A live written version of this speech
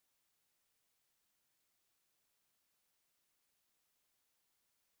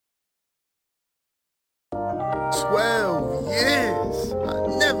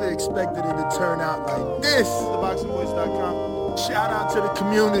expected it to turn out like this. TheBoxingVoice.com. Shout out to the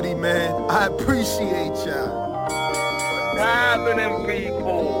community, man. I appreciate y'all. What's happening,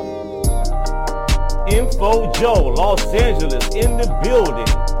 people? Info Joe, Los Angeles, in the building.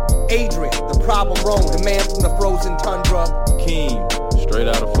 Adrian, the problem wrong, the man from the frozen tundra. Keem, straight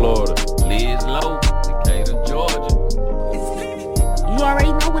out of Florida. Liz Lowe, Decatur, Georgia. You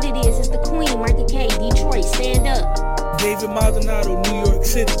already know what it is. It's the Queen, Martha K, Detroit, stand up. David Maldonado, New York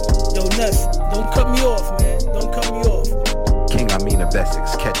City. Yo, Nuts, don't cut me off, man. Don't cut me off. King Amin of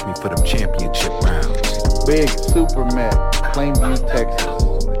Essex, catch me for them championship rounds. Big Super Mac, Plainview, Texas.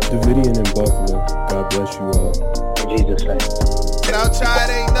 Davidian in Buffalo. God bless you all. In Jesus' name. Without Chai, it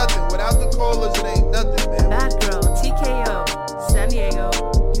ain't nothing. Without the callers, it ain't nothing, man. Bad Girl, TKO, San Diego,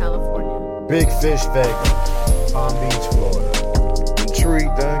 California. Big Fish, Vegas, Palm Beach, Florida. Intrigue,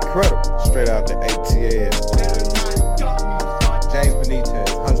 the Incredible, straight out the ATL. James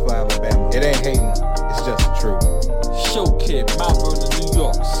Benitez, Huntsville, Alabama. It ain't hating, it's just the truth. Show Kid, Mount Vernon, New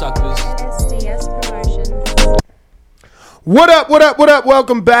York, suckers. SDS Promotions. What up?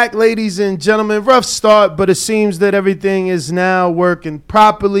 Welcome back, ladies and gentlemen. Rough start, but it seems that everything is now working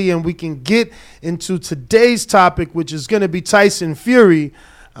properly, and we can get into today's topic, which is going to be Tyson Fury,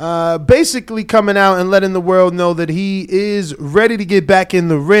 basically coming out and letting the world know that he is ready to get back in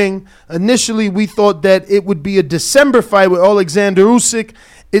the ring. Initially, we thought that it would be a December fight with Alexander Usyk.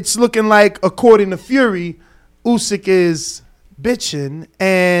 It's looking like, according to Fury, Usyk is bitching,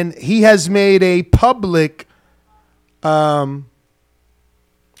 and he has made a public fight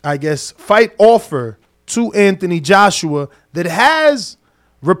offer to Anthony Joshua that has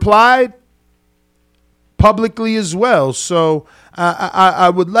replied publicly as well. So I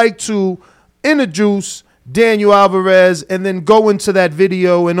would like to introduce Daniel Alvarez and then go into that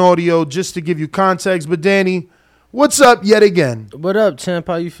video and audio just to give you context. But Danny, what's up yet again? What up, champ?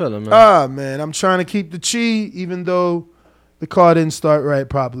 How you feeling, man? Man, I'm trying to keep the chi, even though the car didn't start right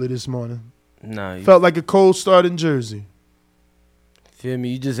properly this morning. Nah, Felt like a cold start in Jersey. Feel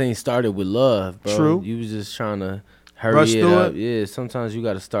me? You just ain't started with love, bro. True. You was just trying to hurry Rush it through up. it? Yeah, sometimes you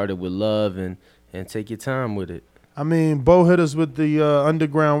got to start it with love and take your time with it. I mean, Bo hit us with the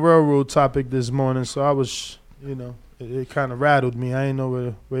Underground Railroad topic this morning, so I was, it kind of rattled me. I didn't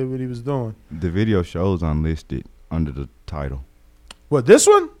know what he was doing. The video shows unlisted under the title. What, this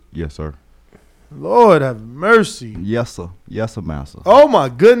one? Yes, sir. Lord have mercy. Yes, sir. Yes, sir, master. Oh, my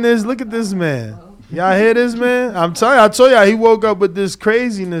goodness. Look at this man. Y'all hear this, man? I told y'all he woke up with this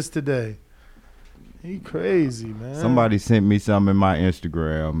craziness today. He crazy, man. Somebody sent me something in my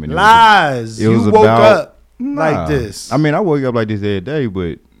Instagram. And Lies. It was you about, woke up like this. I mean, I woke up like this every day,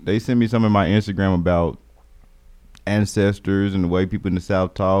 but they sent me something in my Instagram about ancestors and the way people in the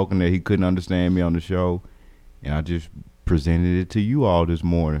South talk and that he couldn't understand me on the show. And I just presented it to you all this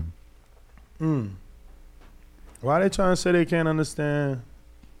morning. Why they trying to say they can't understand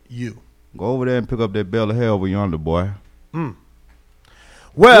you? Go over there and pick up that bell of hell over yonder, boy.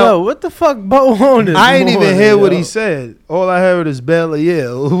 Well, yo, what the fuck Bo on this I ain't morning, even hear what he said. All I heard is bell of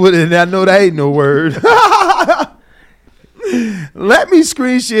hell. And I know that ain't no word. Let me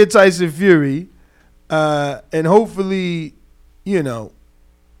screen share Tyson Fury. And hopefully,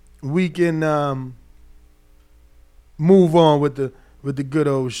 we can move on with the good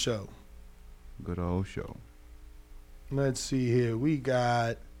old show. Good old show. Let's see here. We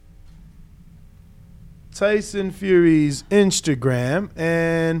got Tyson Fury's Instagram,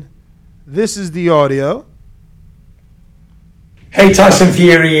 and this is the audio. Hey, Tyson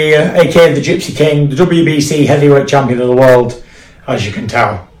Fury here, aka the Gypsy King, the WBC heavyweight champion of the world, as you can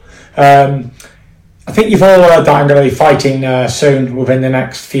tell. I think you've all heard that I'm going to be fighting soon, within the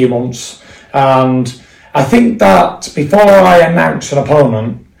next few months. And I think that before I announce an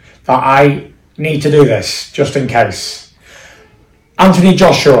opponent, that I need to do this, just in case. Anthony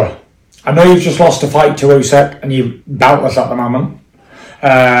Joshua, I know you've just lost a fight to Usyk and you're boutless at the moment.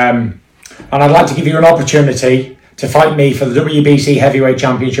 And I'd like to give you an opportunity to fight me for the WBC Heavyweight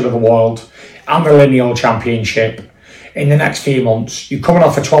Championship of the World and the Lineal Championship in the next few months. You're coming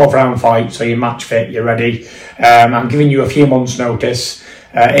off a 12-round fight, so you're match fit, you're ready. I'm giving you a few months' notice.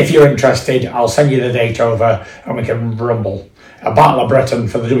 If you're interested, I'll send you the date over and we can rumble. A Battle of Britain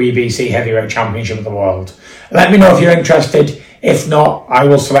for the WBC Heavyweight Championship of the World. Let me know if you're interested. If not, I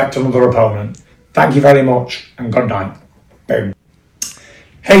will select another opponent. Thank you very much and good night. Boom.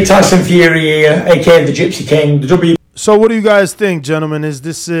 Hey, Tyson Fury here, aka the Gypsy King. So what do you guys think, gentlemen? Is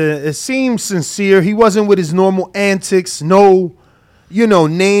this it seems sincere? He wasn't with his normal antics. No,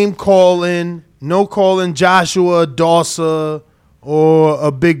 name calling. No calling Joshua Dawsa or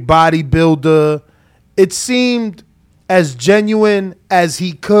a big bodybuilder. It seemed as genuine as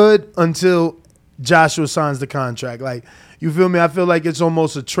he could until Joshua signs the contract. Like, you feel me? I feel like it's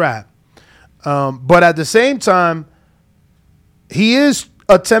almost a trap. But at the same time, he is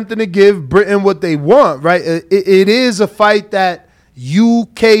attempting to give Britain what they want, right? It is a fight that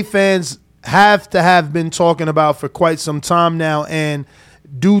UK fans have been talking about for quite some time now, and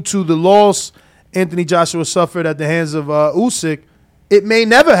due to the loss Anthony Joshua suffered at the hands of Usyk, it may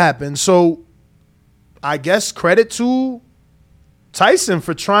never happen. So I guess credit to Tyson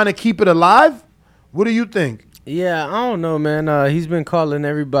for trying to keep it alive. What do you think? Yeah, I don't know, man. He's been calling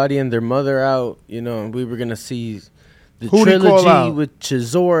everybody and their mother out, and we were going to see the trilogy with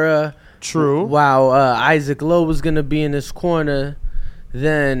Chisora. True. While Isaac Lowe was going to be in his corner.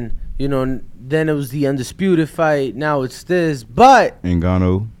 Then, then it was the undisputed fight. Now it's this. But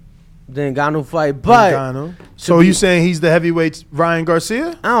Ngannou. The Ngannou fight. But Ngannou. So you saying he's the heavyweight Ryan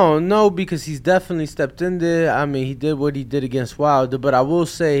Garcia? I don't know, because he's definitely stepped in there. I mean, he did what he did against Wilder. But I will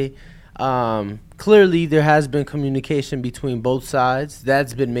say, clearly there has been communication between both sides.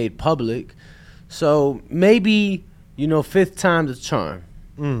 That's been made public. So maybe, fifth time's the charm.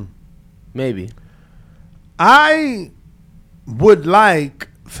 Maybe. I would like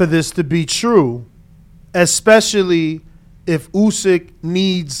for this to be true, especially if Usyk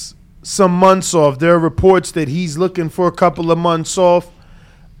needs some months off. There are reports that he's looking for a couple of months off.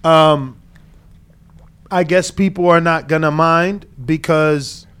 I guess people are not going to mind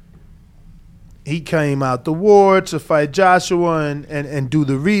because he came out the war to fight Joshua and do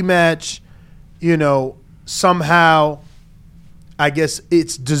the rematch. Somehow I guess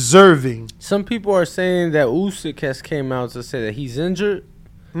it's deserving. Some people are saying that Usyk has came out to say that he's injured.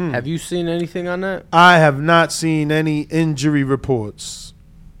 Have you seen anything on that? I have not seen any injury reports.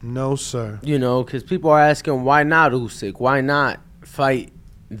 No, sir. Because people are asking, why not Usyk? Why not fight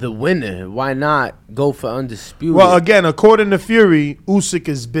the winner? Why not go for undisputed? Well, again, according to Fury, Usyk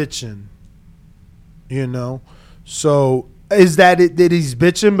is bitching. So is that it that he's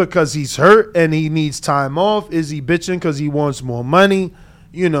bitching because he's hurt and he needs time off? Is he bitching because he wants more money?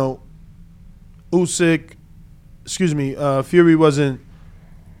 Fury wasn't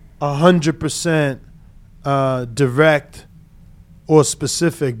 100% direct or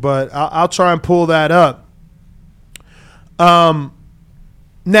specific, but I'll try and pull that up.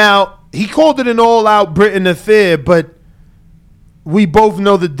 Now, he called it an all-out Britain affair, but we both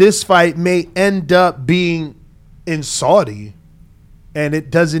know that this fight may end up being in Saudi, and it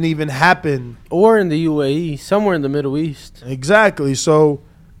doesn't even happen. Or in the UAE, somewhere in the Middle East. Exactly. So,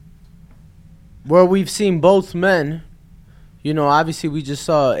 where we've seen both men, obviously we just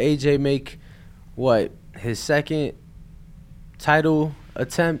saw AJ make, his second title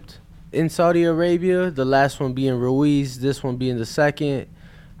attempt in Saudi Arabia, the last one being Ruiz, this one being the second.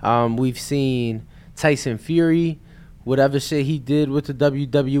 We've seen Tyson Fury, whatever shit he did with the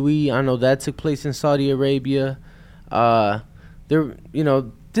WWE. I know that took place in Saudi Arabia.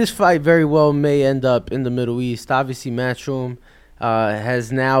 This fight very well may end up in the Middle East. Obviously, Matchroom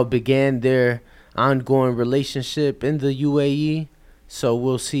has now began their ongoing relationship in the UAE. So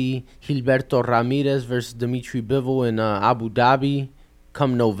we'll see Gilberto Ramirez versus Dimitri Bivol in Abu Dhabi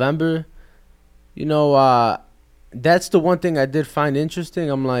come November. That's the one thing I did find interesting.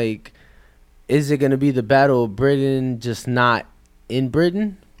 I'm like, is it going to be the Battle of Britain just not in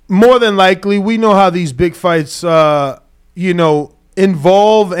Britain? More than likely. We know how these big fights,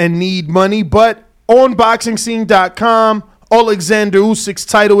 involve and need money. But on BoxingScene.com, Alexander Usyk's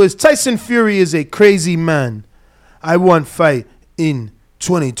title is Tyson Fury is a crazy man. I want fight in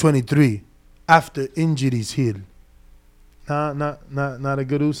 2023 after injuries heal. Not a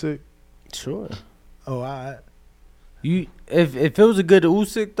good Usyk? Sure. Oh, all right. If it was a good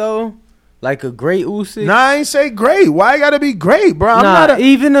Usyk though, like a great Usyk. Nah, I ain't say great. Why I gotta be great, bro? I'm not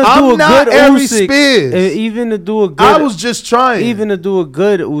even to I'm do a not good Ari Usyk. Spears. Even to do a good. I was just trying. Even to do a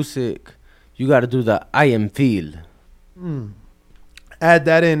good Usyk, you got to do the I am feel. Add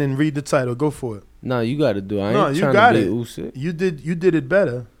that in and read the title. Go for it. No, you got to do it. I ain't you trying got to it. be Usyk. You did it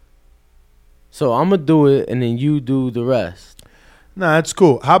better. So I'm gonna do it, and then you do the rest. Nah, that's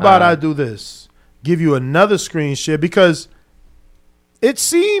cool. How about I do this? Give you another screen share because it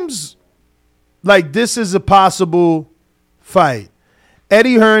seems like this is a possible fight.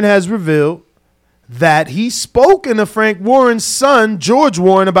 Eddie Hearn has revealed that he's spoken to Frank Warren's son, George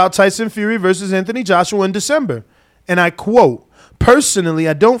Warren, about Tyson Fury versus Anthony Joshua in December. And I quote, "Personally,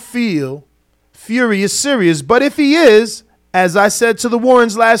 I don't feel Fury is serious, but if he is, as I said to the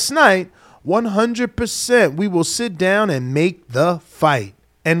Warrens last night, 100% we will sit down and make the fight,"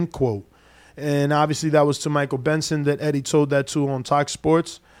 end quote. And obviously that was to Michael Benson that Eddie told that to on Talk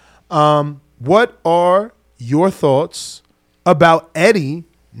Sports. What are your thoughts about Eddie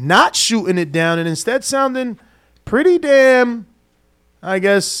not shooting it down and instead sounding pretty damn, I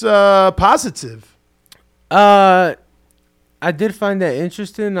guess, positive. I did find that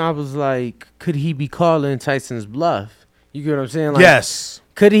interesting. I was like, could he be calling Tyson's bluff? You get what I'm saying? Like, yes.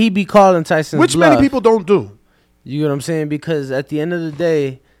 Could he be calling Tyson's bluff? Which many people don't do. You get what I'm saying? Because at the end of the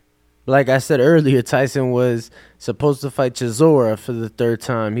day, like I said earlier, Tyson was supposed to fight Chisora for the third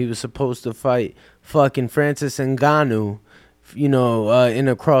time. He was supposed to fight fucking Francis Ngannou, in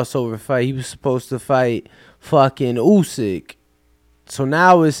a crossover fight. He was supposed to fight fucking Usyk. So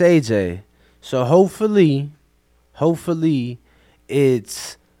now it's AJ. So hopefully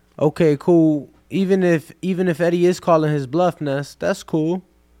it's okay, cool. Even if Eddie is calling his bluff, that's cool.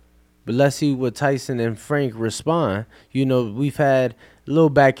 But let's see what Tyson and Frank respond. We've had a little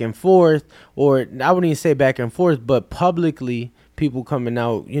back and forth, or I wouldn't even say back and forth, but publicly people coming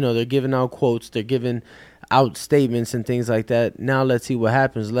out, they're giving out quotes, they're giving out statements and things like that. Now let's see what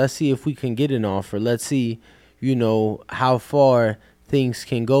happens. Let's see if we can get an offer. Let's see, how far things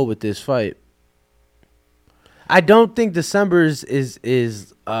can go with this fight. I don't think December is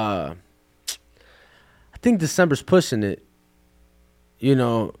I think December's pushing it.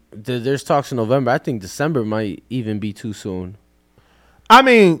 There's talks in November. I think December might even be too soon. I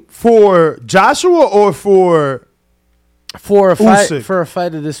mean, for Joshua or for a fight Usyk? For a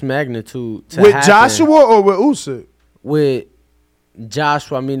fight of this magnitude to with happen, Joshua or with Usyk? With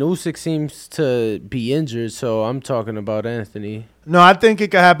Joshua. I mean, Usyk seems to be injured, so I'm talking about Anthony. No, I think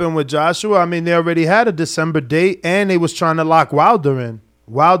it could happen with Joshua. I mean, they already had a December date, and they was trying to lock Wilder in.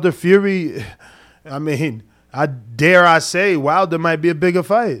 Wilder Fury. I mean, I say Wilder might be a bigger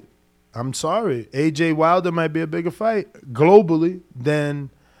fight. I'm sorry, AJ Wilder might be a bigger fight globally than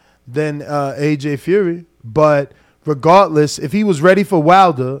AJ Fury. But regardless, if he was ready for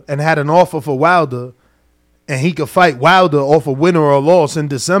Wilder and had an offer for Wilder, and he could fight Wilder off a winner or a loss in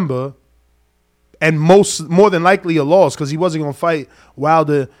December, and more than likely a loss because he wasn't going to fight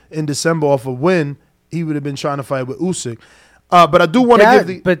Wilder in December off a win, he would have been trying to fight with Usyk. But I do want to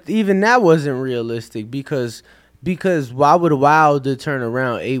give But even that wasn't realistic because why would Wilder turn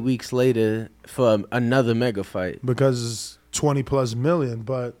around 8 weeks later for another mega fight? Because it's 20+ million,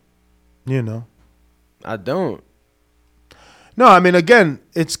 but I don't. No, I mean, again,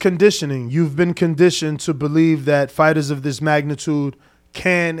 it's conditioning. You've been conditioned to believe that fighters of this magnitude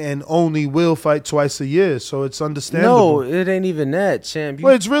can and only will fight twice a year, so it's understandable. No, it ain't even that, champ.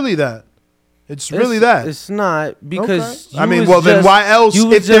 Well, it's really that. It's really that. It's not because I mean, well, then why else?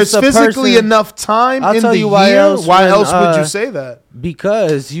 If there's physically enough time in the year, why else would you say that?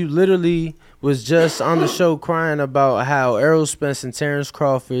 Because you literally was just on the show crying about how Errol Spence and Terrence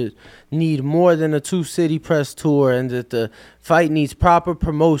Crawford need more than a 2-city press tour and that the fight needs proper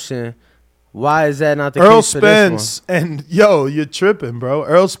promotion. Why is that not the Errol case for this Spence and you're tripping, bro.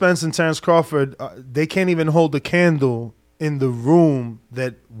 Errol Spence and Terrence Crawford, they can't even hold a candle in the room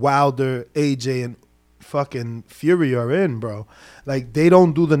that Wilder, AJ, and fucking Fury are in, bro. Like, they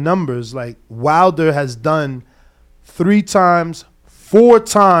don't do the numbers. Like, Wilder has done 3 times, 4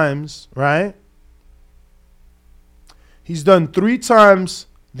 times, right? He's done 3 times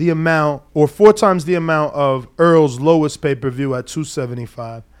the amount or 4 times the amount of Earl's lowest pay-per-view at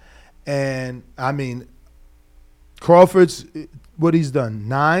 275. And, I mean, Crawford's, what he's done,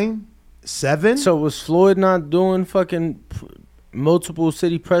 9? 7? So was Floyd not doing fucking multiple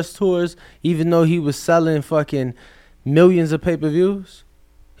city press tours even though he was selling fucking millions of pay-per-views?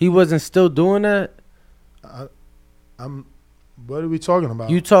 He wasn't still doing that? What are we talking about?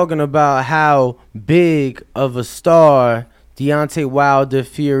 You talking about how big of a star Deontay Wilder,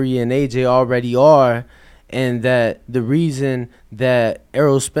 Fury, and AJ already are, and that the reason that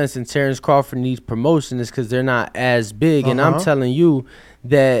Errol Spence and Terrence Crawford needs promotion is because they're not as big. And I'm telling you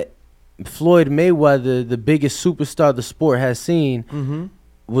that Floyd Mayweather, the biggest superstar the sport has seen,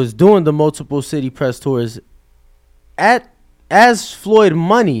 was doing the multiple city press tours as Floyd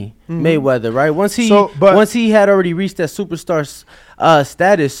Money Mayweather, right? Once he had already reached that superstar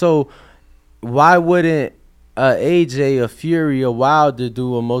status. So why wouldn't AJ, a Fury, a Wilder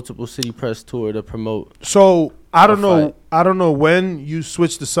do a multiple city press tour to promote? So I don't know when you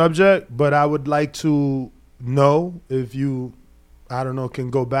switch the subject, but I would like to know if you, I don't know, can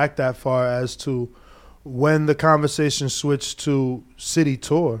go back that far as to when the conversation switched to city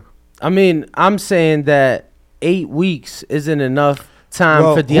tour. I mean, I'm saying that 8 weeks isn't enough time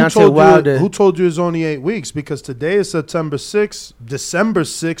for Deontay Wilder. Who told you it's only 8 weeks? Because today is September 6th. December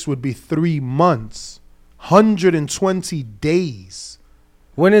 6th would be 3 months. 120 days.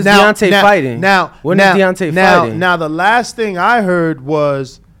 When is Deontay fighting? When is Deontay fighting? Now, the last thing I heard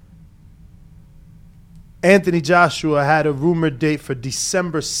was Anthony Joshua had a rumored date for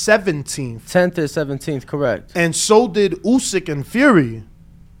December 17th. 10th or 17th, correct. And so did Usyk and Fury.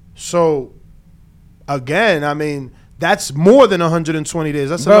 So, again, I mean, that's more than 120 days.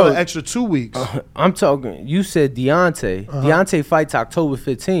 That's another extra 2 weeks. I'm talking, you said Deontay. Deontay fights October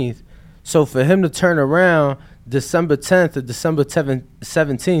 15th. So for him to turn around December 10th or December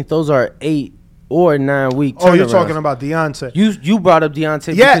 17th, those are 8 or 9 week turnarounds. Oh, you're talking about Deontay. You brought up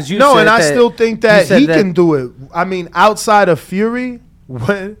Deontay because you no, said and I still think that he that can do it. I mean, outside of Fury,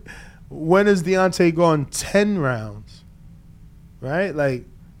 when has Deontay gone 10 rounds? Right? Like,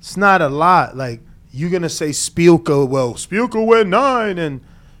 it's not a lot. Like, you're going to say Spielka went 9 and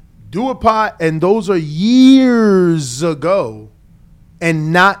Duhaupas, and those are years ago.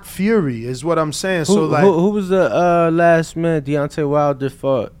 And not Fury is what I'm saying. Who was the last man Deontay Wilder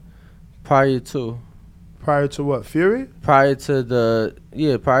fought prior to? Prior to what? Fury? Prior to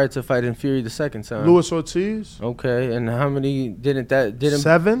fighting Fury the second time. Luis Ortiz. Okay, and how many didn't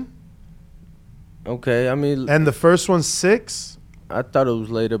 7? Okay, I mean, and the first one 6. I thought it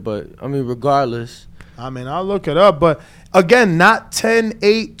was later, but I mean, regardless. I mean, I'll look it up, but again, not 10,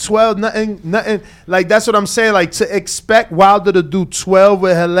 8, 12, nothing. Like, that's what I'm saying. Like, to expect Wilder to do 12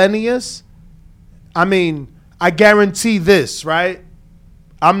 with Helenius, I mean, I guarantee this, right?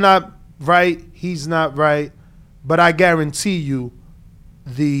 I'm not right. He's not right. But I guarantee you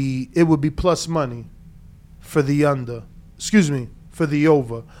it would be plus money for the under. Excuse me, for the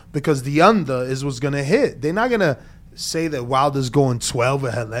over. Because the under is what's going to hit. They're not going to say that Wilder's going 12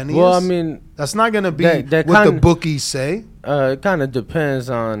 with Helenius. Well, I mean, that's not going to be what the bookies say. It kind of depends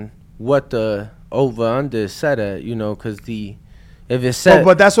on what the over-under is set at, because if it's set...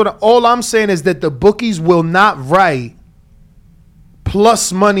 But that's all I'm saying is that the bookies will not write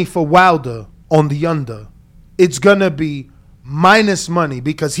plus money for Wilder on the under. It's going to be minus money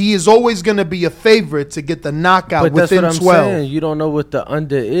because he is always going to be a favorite to get the knockout within 12. That's what I'm saying. You don't know what the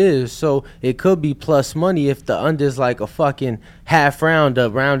under is, so it could be plus money if the under is like a fucking half round, a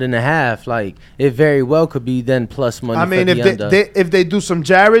round and a half. Like, it very well could be then plus money. I mean, if they do some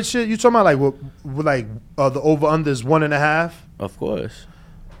Jared shit, you talking about the over under is 1.5? Of course.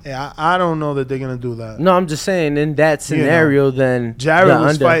 Yeah, I don't know that they're gonna do that. No, I'm just saying in that scenario, then Jared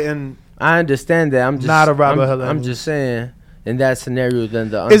was fighting. I understand that. I'm just not a Robert Helenius. I'm just saying. In that scenario,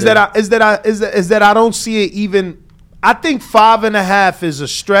 then the under. Is that I don't see it even. I think 5.5 is a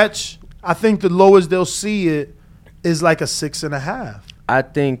stretch. I think the lowest they'll see it is like a 6.5. I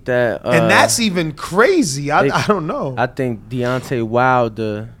think that, and that's even crazy. I don't know. I think Deontay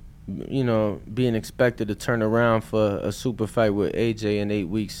Wilder, being expected to turn around for a super fight with AJ in 8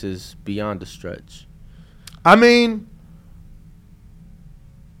 weeks is beyond a stretch. I mean,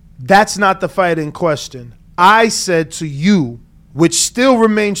 that's not the fight in question. I said to you, which still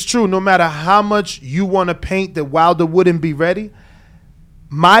remains true, no matter how much you want to paint that Wilder wouldn't be ready,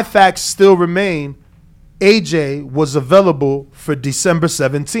 my facts still remain. AJ was available for December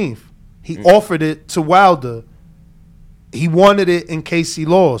 17th. He offered it to Wilder. He wanted it in case he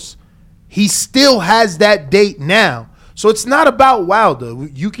lost. He still has that date now. So it's not about Wilder.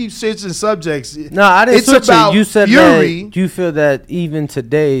 You keep switching subjects. No, I didn't switch it. You said Fury. That you feel that even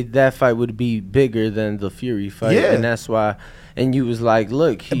today that fight would be bigger than the Fury fight, and that's why. And you was like,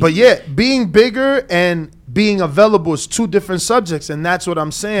 look. But being bigger and being available is two different subjects, and that's what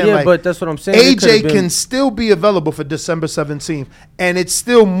I'm saying. Yeah, but that's what I'm saying. AJ can still be available for December 17th, and it's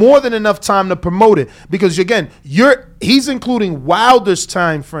still more than enough time to promote it because he's including Wilder's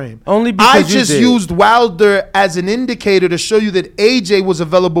time frame. Only because I just used Wilder as an indicator to show you that AJ was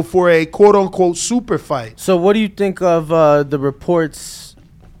available for a quote unquote super fight. So what do you think of the reports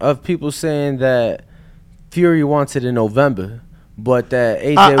of people saying that Fury wants it in November, but that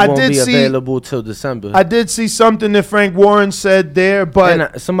AJ won't be available till December? I did see something that Frank Warren said there, but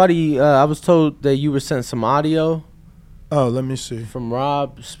and somebody, I was told that you were sent some audio. Oh, let me see. From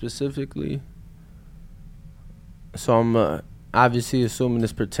Rob specifically. So I'm obviously assuming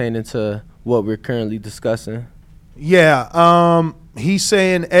it's pertaining to what we're currently discussing. Yeah, he's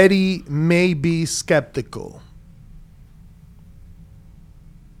saying Eddie may be skeptical.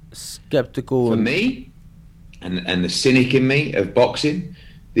 Skeptical for me. And the cynic in me of boxing,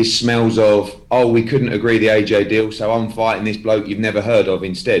 this smells of, we couldn't agree the AJ deal, so I'm fighting this bloke you've never heard of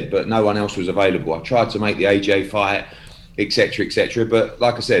instead, but no one else was available. I tried to make the AJ fight, etc., etc. But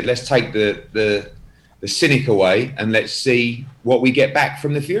like I said, let's take the cynic away and let's see what we get back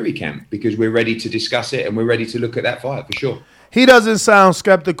from the Fury camp because we're ready to discuss it and we're ready to look at that fight for sure. He doesn't sound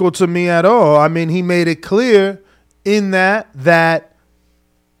skeptical to me at all. I mean, he made it clear in that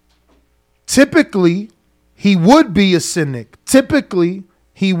typically he would be a cynic. Typically,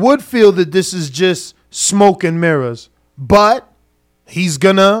 he would feel that this is just smoke and mirrors. But he's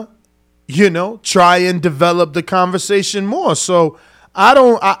gonna, try and develop the conversation more. So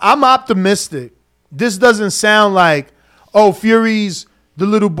I'm optimistic. This doesn't sound like, oh, Fury's the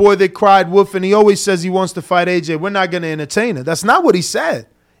little boy that cried wolf and he always says he wants to fight AJ. We're not going to entertain it. That's not what he said.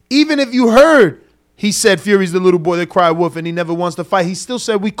 Even if you heard he said Fury's the little boy that cried wolf and he never wants to fight, he still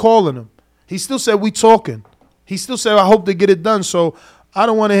said we calling him. He still said we talking. He still said I hope to get it done. So I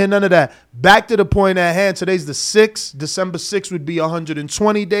don't want to hear none of that. Back to the point at hand. Today's the 6th. December 6th would be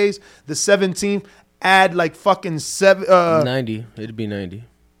 120 days. The 17th, add like fucking 90. It'd be 90.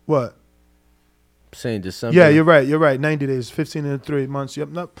 What? Saying December. Yeah, you're right. 90 days, 15 and 3 months. Yep,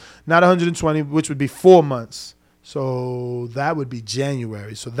 nope. Not 120, which would be 4 months. So that would be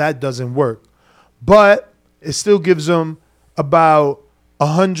January. So that doesn't work. But it still gives them about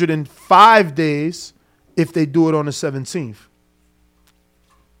 105 days if they do it on the 17th,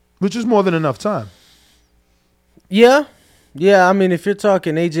 which is more than enough time. Yeah. Yeah, I mean, if you're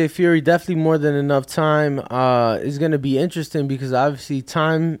talking AJ Fury, definitely more than enough time. It's going to be interesting because obviously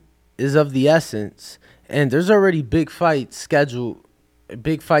time is of the essence, and there's already big fights scheduled,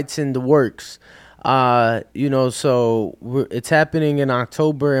 big fights in the works. So it's happening in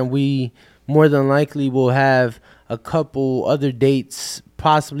October, and we more than likely will have a couple other dates,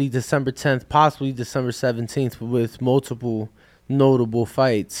 possibly December 10th, possibly December 17th, with multiple notable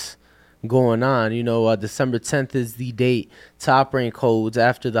fights going on. December 10th is the date Top Rank holds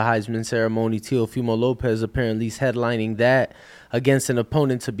after the Heisman ceremony. Teofimo Lopez apparently is headlining that against an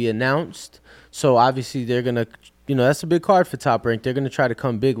opponent to be announced. So obviously they're going to, that's a big card for Top Rank. They're going to try to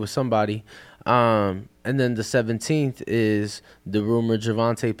come big with somebody. And then the 17th is the rumored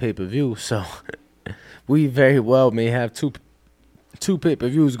Javante pay-per-view. So we very well may have two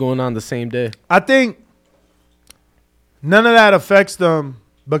pay-per-views going on the same day. I think none of that affects them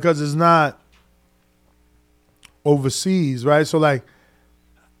because it's not overseas, right? So, like,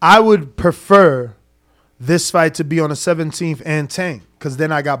 I would prefer this fight to be on the 17th and Tank because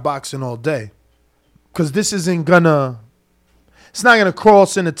then I got boxing all day. Because this isn't gonna, it's not gonna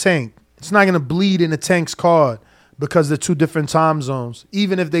cross in the Tank. It's not gonna bleed in the Tank's card because they're two different time zones.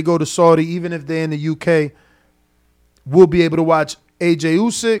 Even if they go to Saudi, even if they're in the UK, we'll be able to watch AJ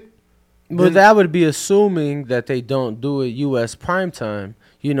Usyk. But that would be assuming that they don't do it U.S. primetime.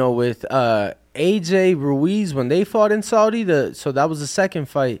 With AJ Ruiz, when they fought in Saudi, so that was the second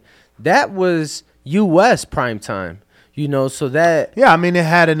fight. That was U.S. primetime, so that... Yeah, I mean, it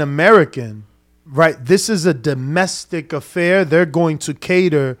had an American, right? This is a domestic affair. They're going to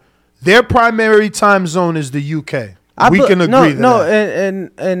cater. Their primary time zone is the UK. We can agree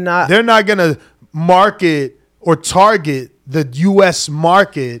that. They're not going to market or target the U.S.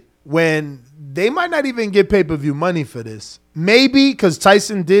 market when they might not even get pay-per-view money for this. Maybe because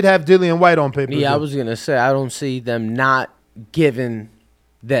Tyson did have Dillian White on pay-per-view. Yeah, I was going to say, I don't see them not giving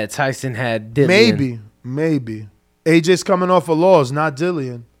that Tyson had Dillian. Maybe. AJ's coming off a loss, not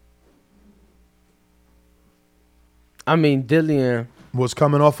Dillian. I mean, Dillian was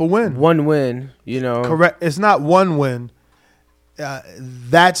coming off a win. One win, Correct. It's not one win.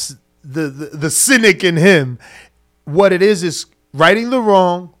 That's the cynic in him. What it is righting the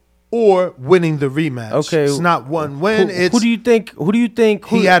wrong or winning the rematch. Okay, it's not one win. Who do you think?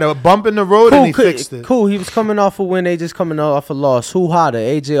 He had a bump in the road and he fixed it. Cool. He was coming off a win. AJ's coming off a loss. Who hotter?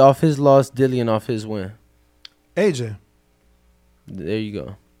 AJ off his loss. Dillian off his win. AJ. There you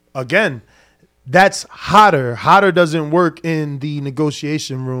go. Again, that's hotter. Hotter doesn't work in the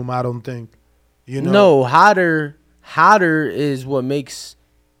negotiation room. I don't think. No, hotter is what makes.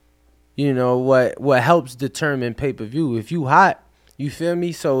 What helps determine pay-per-view. If you hot. You feel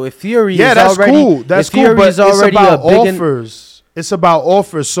me? So if Fury is already cool. That's cool, but it's about offers. It's about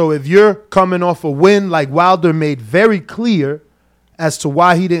offers. So if you're coming off a win, like Wilder made very clear as to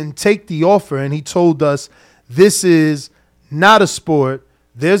why he didn't take the offer, and he told us this is not a sport.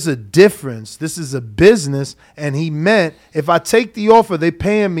 There's a difference. This is a business, and he meant if I take the offer, they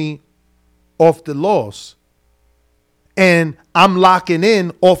paying me off the loss. And I'm locking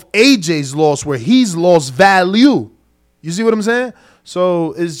in off AJ's loss where he's lost value. You see what I'm saying?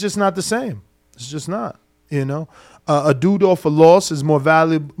 So it's just not the same. It's just not, A dude off a loss is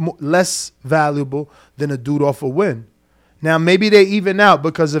less valuable than a dude off a win. Now, maybe they even out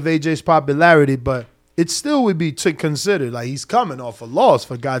because of AJ's popularity, but it still would be to consider. Like, he's coming off a loss,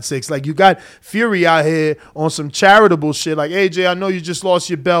 for God's sakes. Like, you got Fury out here on some charitable shit. Like, AJ, I know you just lost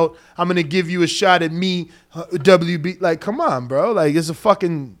your belt. I'm going to give you a shot at me, WB. Like, come on, bro. Like, it's a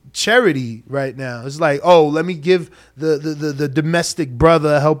fucking charity right now. It's like, oh, let me give the domestic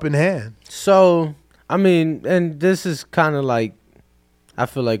brother a helping hand. So, I mean, and this is kind of like, I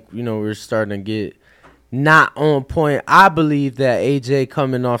feel like, we're starting to get not on point. I believe that AJ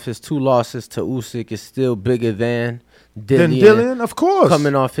coming off his 2 losses to Usyk is still bigger than Dillian, of course.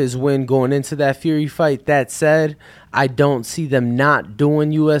 Coming off his win going into that Fury fight. That said, I don't see them not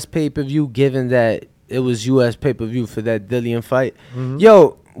doing U.S. pay-per-view, given that it was U.S. pay-per-view for that Dillian fight. Mm-hmm.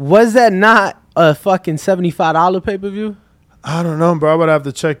 Yo, was that not a fucking $75 pay-per-view? I don't know, bro. I would have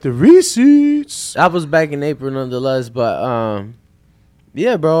to check the receipts. I was back in April nonetheless, but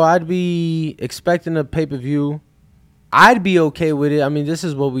yeah, bro, I'd be expecting a pay-per-view. I'd be okay with it. I mean, this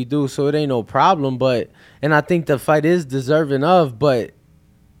is what we do, so it ain't no problem. And I think the fight is deserving of, but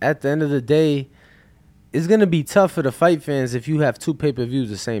at the end of the day, it's going to be tough for the fight fans if you have 2 pay-per-views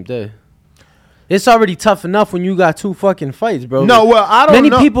the same day. It's already tough enough when you got 2 fucking fights, bro. No, well, I don't know.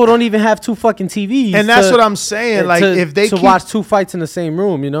 Many people don't even have 2 fucking TVs. And that's what I'm saying. Like, if they keep, watch 2 fights in the same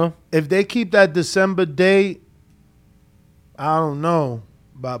room, you know? If they keep that December date, I don't know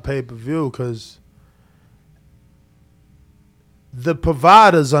about pay-per-view, because the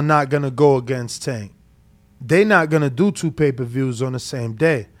providers are not going to go against Tank. They're not going to do 2 pay-per-views on the same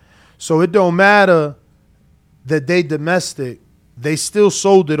day. So it don't matter that they domestic. They still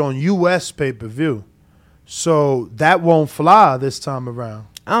sold it on U.S. pay-per-view. So that won't fly this time around.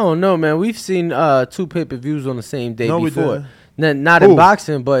 I don't know, man. We've seen 2 pay-per-views on the same day before. We didn't. Not in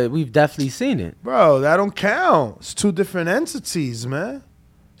boxing, but we've definitely seen it. Bro, that don't count. It's 2 different entities, man.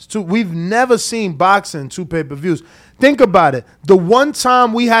 We've never seen boxing 2 pay-per-views. Think about it. The one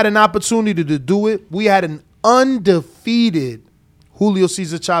time we had an opportunity to do it, we had an undefeated Julio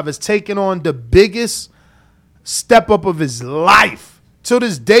Cesar Chavez taking on the biggest step up of his life. Till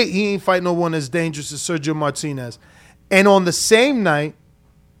this date, he ain't fight no one as dangerous as Sergio Martinez. And on the same night,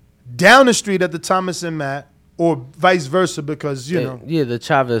 down the street at the Thomas and Matt, or vice versa, because, you know. Yeah, the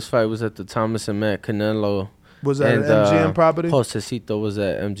Chavez fight was at the Thomas and Matt. Canelo was at an MGM property. Josecito was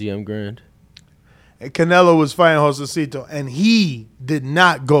at MGM Grand. And Canelo was fighting Josecito, and he did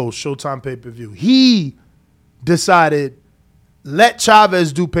not go Showtime pay-per-view. He decided, let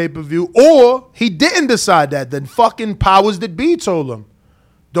Chavez do pay-per-view, or he didn't decide that. The fucking powers that be told him,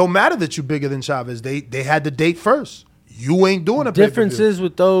 don't matter that you're bigger than Chavez. They had the date first. You ain't doing a pay-per-view. Differences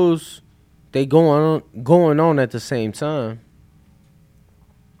with those, they going on at the same time.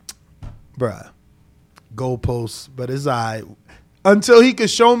 Bruh, goalposts, but it's all right. Until he could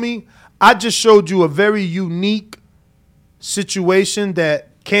show me, I just showed you a very unique situation that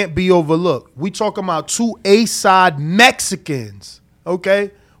can't be overlooked. We talking about 2 A-side Mexicans,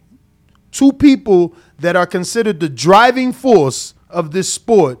 okay? 2 people that are considered the driving force of this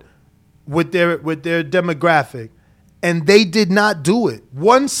sport with their demographic, and they did not do it.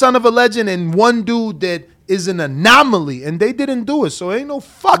 One son of a legend and one dude that is an anomaly, and they didn't do it, so ain't no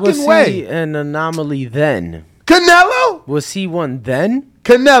fucking way. Was he an anomaly then? Canelo? Was he one then?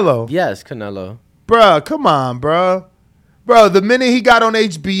 Canelo. Yes, Canelo. Bruh, come on, bruh. Bro, the minute he got on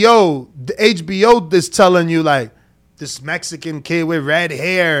HBO, the HBO is telling you, like, this Mexican kid with red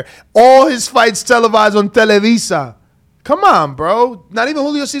hair, all his fights televised on Televisa. Come on, bro. Not even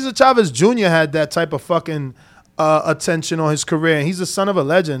Julio Cesar Chavez Jr. had that type of fucking attention on his career, and he's a son of a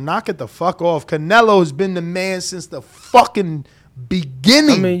legend. Knock it the fuck off. Canelo has been the man since the fucking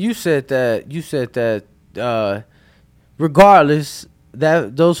beginning. I mean, you said that regardless,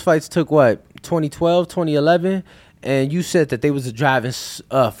 that those fights took, what, 2012, 2011? And you said that they was a driving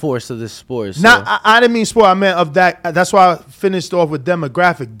force of this sport. So. I didn't mean sport. I meant of that. That's why I finished off with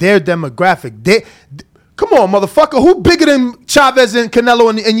demographic. Their demographic. Come on, motherfucker. Who bigger than Chavez and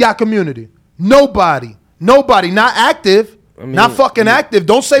Canelo in your community? Nobody. Not active. I mean, not fucking active.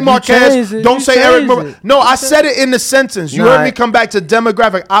 Don't say Marquez. Don't say Eric. No, I said it in the sentence. You heard me come back to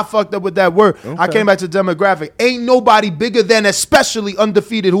demographic. I fucked up with that word. Okay. I came back to demographic. Ain't nobody bigger than, especially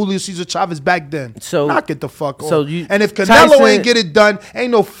undefeated Julio Cesar Chavez back then. So knock it the fuck off. And if Canelo Tyson ain't get it done, ain't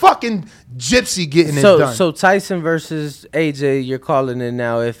no fucking gypsy getting it done. So Tyson versus AJ, you're calling it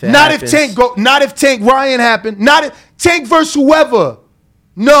now. If not if Tank Ryan happened. Not if Tank versus whoever.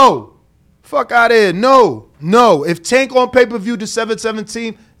 No. Fuck out of here. No. If Tank on pay-per-view December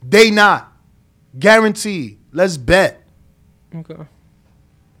 17th, they not. Guaranteed. Let's bet. Okay.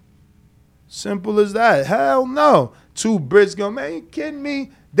 Simple as that. Hell no. 2 Brits go, man, you kidding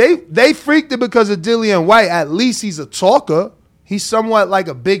me? They freaked it because of Dillian White. At least he's a talker. He's somewhat like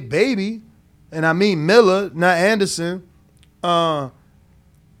a big baby. And I mean Miller, not Anderson.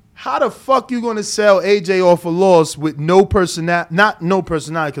 How the fuck you gonna sell AJ off a loss with no personality? Not no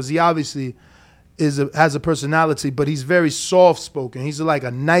personality, because he obviously has a personality, but he's very soft spoken. He's like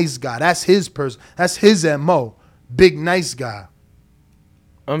a nice guy. That's his That's his MO. Big nice guy.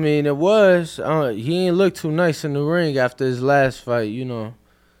 I mean, it was. He ain't look too nice in the ring after his last fight. You know,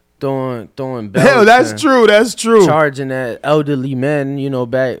 throwing belts. Hell, that's and true. That's true. Charging at elderly men,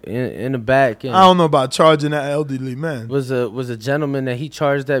 back in the back. And I don't know about charging at elderly men. Was a gentleman that he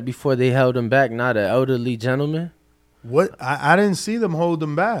charged at before they held him back, not an elderly gentleman. What? I didn't see them hold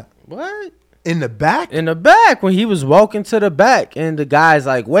him back. What? In the back? In the back, when he was walking to the back, and the guy's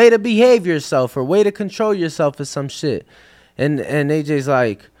like, way to behave yourself or way to control yourself or some shit. And AJ's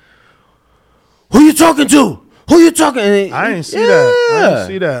like, who you talking to? Who you talking? I ain't see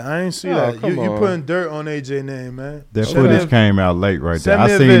that. I ain't see that. You putting dirt on AJ name, man. That footage came out late right there.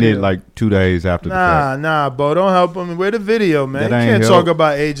 I seen it like 2 days after the fact. Nah, bro. Don't help him. Where the video, man? You can't talk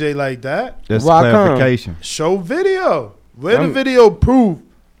about AJ like that. That's clarification. Show video. Where the video proof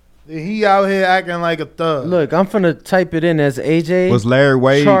that he out here acting like a thug? Look, I'm finna type it in as AJ. Was Larry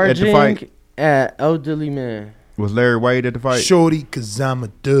Wade at the fight? At elderly man. Was Larry Wade at the fight? Shorty, cause I'm a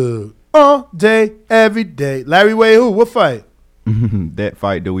thug. All day, every day. Larry Wade who? What fight? That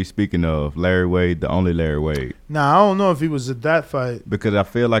fight that we speaking of. Larry Wade, the only Larry Wade. Nah, I don't know if he was at that fight. Because I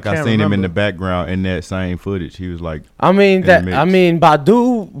feel like I seen him in the background in that same footage. He was like Badu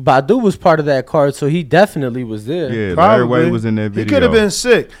was part of that card, so he definitely was there. Yeah, Larry Wade was in that video. He could have been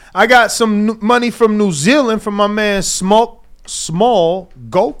sick. I got some money from New Zealand from my man Small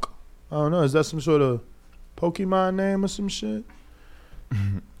Gok. I don't know. Is that some sort of Pokemon name or some shit?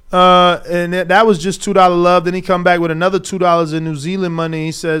 And that was just $2 love. Then he come back with another $2 in New Zealand money.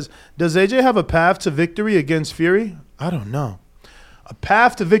 He says, does AJ have a path to victory against Fury? I don't know. A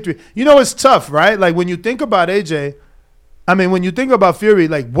path to victory. It's tough, right? Like when you think about AJ, when you think about Fury,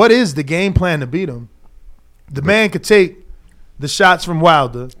 like what is the game plan to beat him? The man could take the shots from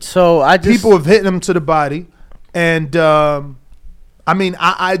Wilder. So people have hit him to the body. And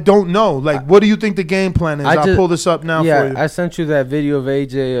I don't know. Like, what do you think the game plan is? I'll pull this up now for you. Yeah, I sent you that video of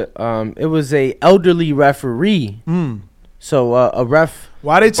AJ. It was a elderly referee. So a ref.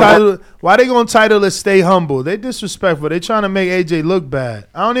 Why they gonna title it "Stay Humble"? They disrespectful. They trying to make AJ look bad.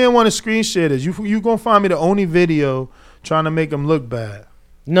 I don't even want to screen share this. You gonna find me the only video trying to make him look bad?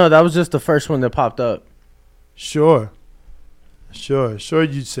 No, that was just the first one that popped up. Sure.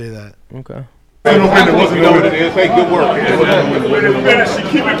 You'd say that. Okay.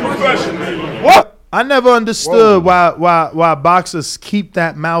 What? I never understood why boxers keep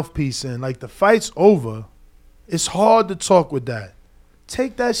that mouthpiece in. Like the fight's over, it's hard to talk with that.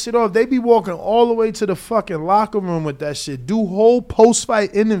 Take that shit off. They be walking all the way to the fucking locker room with that shit. Do whole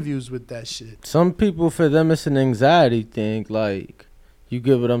post-fight interviews with that shit. Some people, for them, it's an anxiety thing. Like, you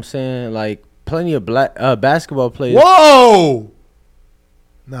get what I'm saying? Like, plenty of basketball players. Whoa!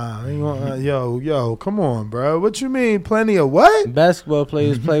 Nah, yo, come on, bro. What you mean, plenty of what? Basketball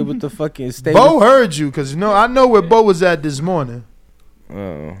players play with the fucking stadium. Bo heard you, because I know where Bo was at this morning.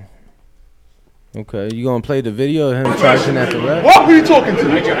 Oh. Okay, you gonna play the video of him charging at the ref? What? Who you talking to?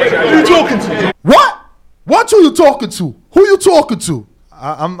 Who you talking to? What? What you talking to? Who you talking to?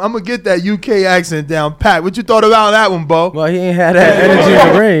 I'm gonna get that UK accent down pat. What you thought about that one, Bo? Well, he ain't had that energy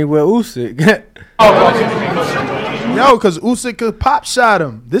in the ring with Usyk. Yo, because Usyk could pop shot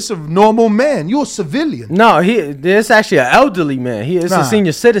him. This is a normal man. You a civilian. No, this actually an elderly man. He is a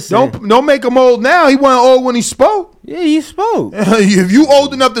senior citizen. Don't make him old now. He wasn't old when he spoke. Yeah, he spoke. If you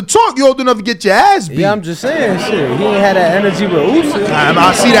old enough to talk, you old enough to get your ass beat. Yeah, I'm just saying, shit. He ain't had that energy with Usyk.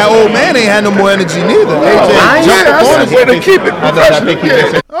 I see that old man ain't had no more energy neither. Way to keep it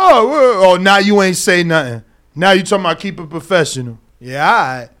professional. Oh, now you ain't say nothing. Now you talking about keep it professional. Yeah,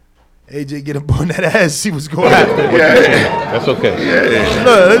 all right. AJ get up on that ass, see what's going on. Yeah, that's okay. Yeah.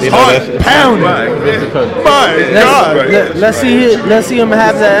 Look, it's hard pounding. My God. Let's see him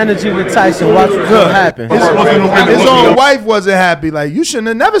have that energy with Tyson. Watch what's gonna happen. His own wife wasn't happy. Like, you shouldn't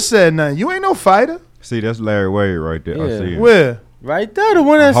have never said nothing. You ain't no fighter. See, that's Larry Wade right there. Yeah. I see him. Where? Right there, the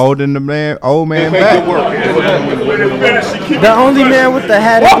one that's holding the old man back. The only man with the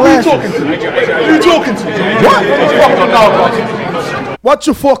hat and glasses. Who you talking to? What? Watch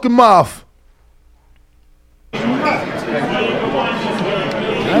your fucking mouth.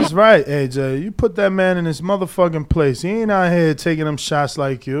 That's right, AJ. You put that man in his motherfucking place. He ain't out here taking them shots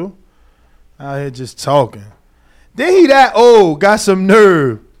like you. Out here just talking. Then he that old, got some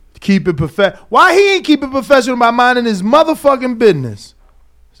nerve to keep it professional. Why he ain't keep it professional by minding his motherfucking business?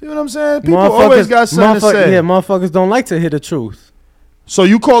 See what I'm saying? People always got something to say. Yeah, motherfuckers don't like to hear the truth. So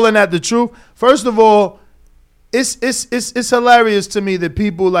you calling that the truth? First of all, it's hilarious to me that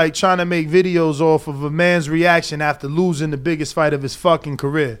people like trying to make videos off of a man's reaction after losing the biggest fight of his fucking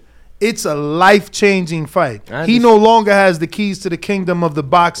career. It's a life-changing fight. He no longer has the keys to the kingdom of the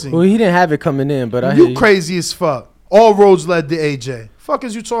boxing. Well, he didn't have it coming in, but you crazy as fuck. All roads led to AJ. Fuck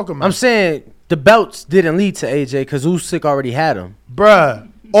is you talking about? I'm saying the belts didn't lead to AJ because Usyk already had him. Bruh,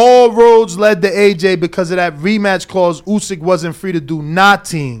 All roads led to AJ because of that rematch clause. Usyk wasn't free to do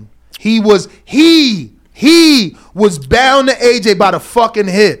nothing. He was bound to AJ by the fucking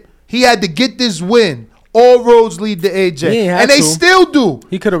hip. He had to get this win. All roads lead to AJ, and they still do.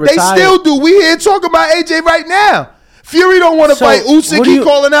 He could have They retired. still do. We here talking about AJ right now. Fury don't want to fight Usyk. He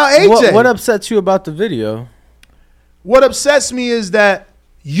calling out AJ. What upsets you about the video? What upsets me is that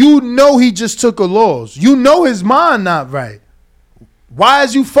you know he just took a loss. You know his mind not right. Why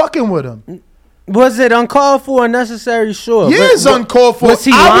is you fucking with him? Was it uncalled for or necessary? Sure. Yeah, it's uncalled for. Was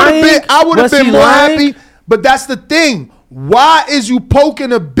he lying? I would have Was been he more lying? happy. But that's the thing. Why is you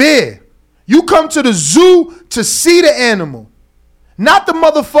poking a bear? You come to the zoo to see the animal, not the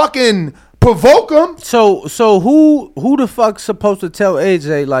motherfucking provoke him. So who the fuck's supposed to tell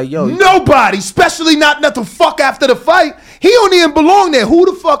AJ like, yo? Nobody, especially not nothing fuck after the fight. He don't even belong there. Who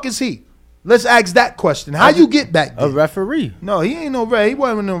the fuck is he? Let's ask that question. How you get back there? A referee. No, he ain't no ref. He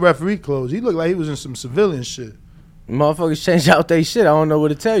wasn't in no referee clothes. He looked like he was in some civilian shit. Motherfuckers changed out they shit. I don't know what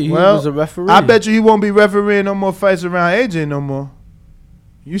to tell you. Well, He was a referee. I bet you he won't be refereeing no more fights around AJ no more.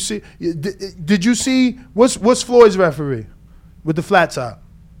 You see? Did you see what's Floyd's referee with the flat top?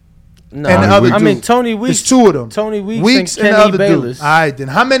 No, and the other I mean dude? Tony Weeks. It's two of them. Tony Weeks and the Kenny other Bayless. dude. All right, then.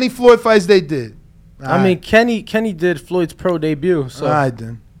 How many Floyd fights they did? I mean Kenny did Floyd's pro debut. So All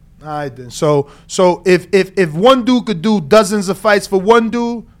right, then. So if one dude could do dozens of fights for one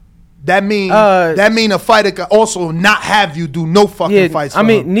dude, that mean a fighter could also not have you do no fucking fights. For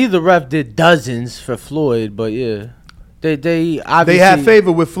him. Neither ref did dozens for Floyd, but yeah, they obviously had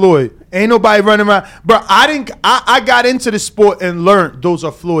favor with Floyd. Ain't nobody running around, bro. I got into the sport and learned those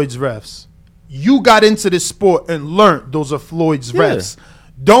are Floyd's refs. You got into this sport and learned those are Floyd's refs.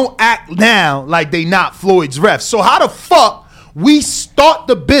 Don't act now like they not Floyd's refs. So how the fuck we start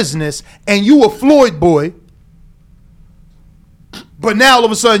the business and you a Floyd boy, but now all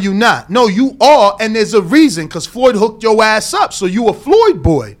of a sudden you not? No, you are, and there's a reason, because Floyd hooked your ass up, so you a Floyd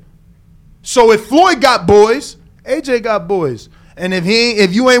boy. So if Floyd got boys, AJ got boys. And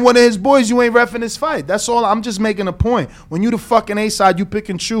if you ain't one of his boys, you ain't reffing his fight. That's all. I'm just making a point. When you the fucking A side, you pick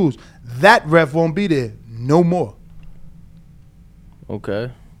and choose. That ref won't be there no more.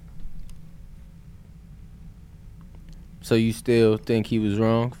 Okay. So you still think he was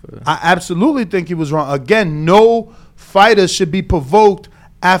wrong? I absolutely think he was wrong. Again, no fighter should be provoked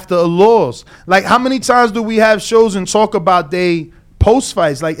after a loss. Like, how many times do we have shows and talk about they post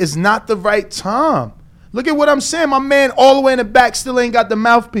fights? Like, it's not the right time. Look at what I'm saying. My man all the way in the back still ain't got the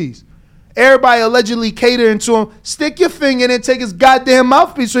mouthpiece. Everybody allegedly catering to him. Stick your finger in and take his goddamn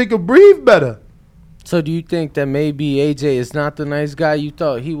mouthpiece so he can breathe better. So do you think that maybe AJ is not the nice guy you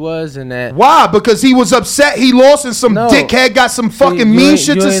thought he was, and that why? Because he was upset he lost and some dickhead got some fucking mean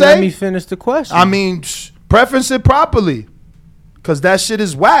shit to say? Let me finish the question. I mean, preference it properly, because that shit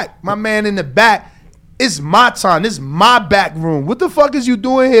is whack. My man in the back, it's my time. This is my back room. What the fuck is you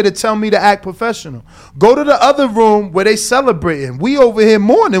doing here to tell me to act professional? Go to the other room where they celebrating. We over here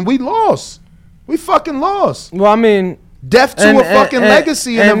mourning. We lost. We fucking lost. Well, I mean, death to a fucking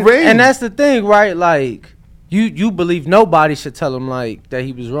legacy in the ring. And that's the thing, right? Like, you believe nobody should tell him like that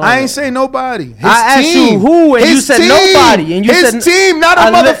he was wrong. I ain't say nobody. His I team. asked you who, and his you said team. nobody. And you his said team, not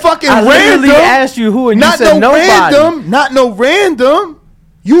a motherfucking I random. literally asked you who, and not you said no nobody. Random, not no random.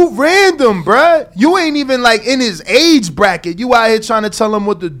 You random, bruh. You ain't even like in his age bracket. You out here trying to tell him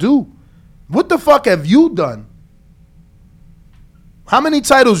what to do. What the fuck have you done? How many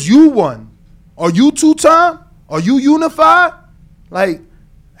titles you won? Are you two-time? Are you unified? Like,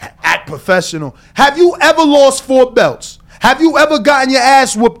 act professional. Have you ever lost 4 belts? Have you ever gotten your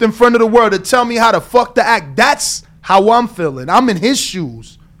ass whooped in front of the world to tell me how the fuck to act? That's how I'm feeling. I'm in his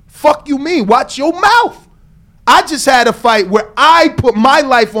shoes. Fuck you mean? Watch your mouth. I just had a fight where I put my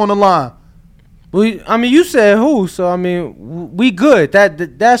life on the line. Well, I mean, you said who, so I mean, we good.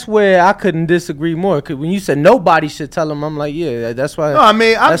 That's where I couldn't disagree more. Cause when you said nobody should tell him, I'm like, yeah, that's why. No, I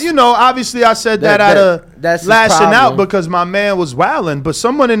mean, obviously I said that out of lashing out because my man was wilding. But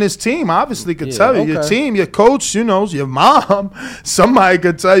someone in his team obviously could tell you. Your team, your coach, your mom, somebody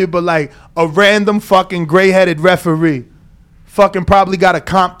could tell you. But like a random fucking gray-headed referee, fucking probably got a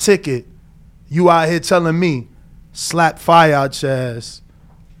comp ticket. You out here telling me, slap fire out your ass.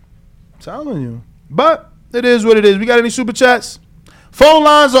 Telling you. But it is what it is. We got any super chats? Phone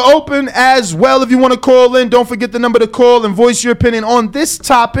lines are open as well if you want to call in. Don't forget the number to call and voice your opinion on this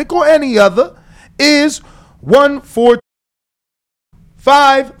topic or any other is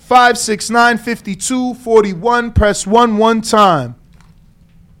 1-455-569-5241. Press 1 one time.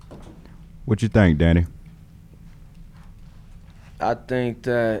 What you think, Danny? I think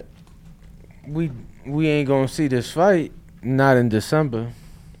that we ain't gonna see this fight, not in December.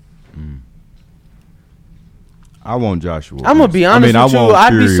 I want Joshua. I'm gonna be honest with you. I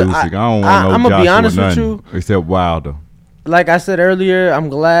don't want I'm no gonna be Joshua honest with nothing you. except Wilder. Like I said earlier, I'm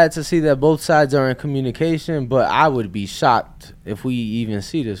glad to see that both sides are in communication, but I would be shocked if we even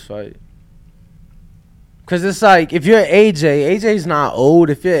see this fight. Because it's like, if you're AJ's not old.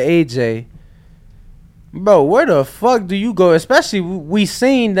 If you're AJ, bro, where the fuck do you go? Especially, we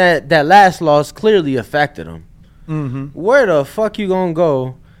seen that last loss clearly affected him. Mm-hmm. Where the fuck you gonna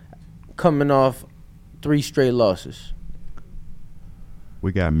go coming off 3 straight losses?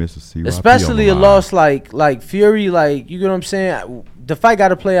 We got Mr. CYP Especially a on the line. loss like Fury, like, you know what I'm saying? The fight got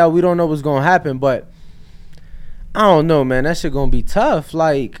to play out. We don't know what's going to happen, but I don't know, man. That shit going to be tough.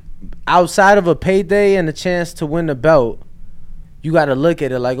 Like, outside of a payday and a chance to win the belt, you got to look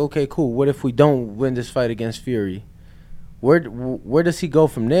at it like, okay, cool. What if we don't win this fight against Fury? Where does he go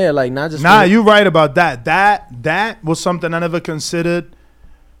from there? Like, not just you're right about that. That was something I never considered.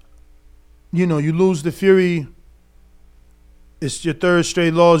 You know, you lose to Fury. It's your 3rd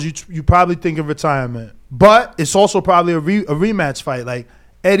straight loss. You probably think of retirement. But it's also probably a rematch fight. Like,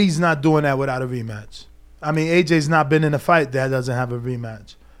 Eddie's not doing that without a rematch. I mean, AJ's not been in a fight that doesn't have a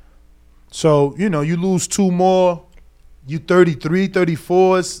rematch. So, you know, you lose 2 more. You 33,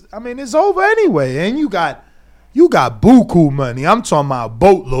 34. I mean, it's over anyway. And you got buku money. I'm talking about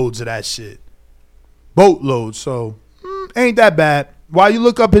boatloads of that shit. Boatloads. So, ain't that bad. While you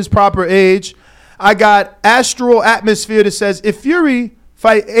look up his proper age, I got Astral Atmosphere that says if Fury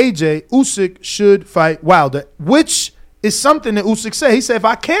fight AJ, Usyk should fight Wilder, which is something that Usyk said. He said, if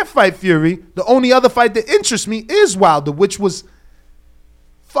I can't fight Fury, the only other fight that interests me is Wilder, which was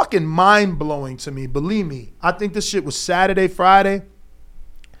fucking mind-blowing to me. Believe me, I think this shit was Saturday, Friday.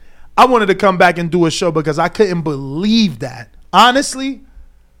 I wanted to come back and do a show because I couldn't believe that. Honestly,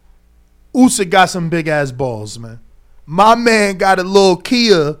 Usyk got some big-ass balls, man. My man got a little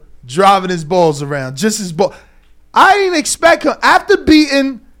Kia driving his balls around. Just his ball. I didn't expect him. After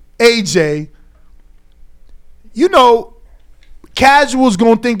beating AJ, you know, casuals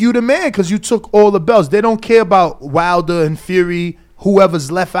going to think you the man because you took all the belts. They don't care about Wilder and Fury,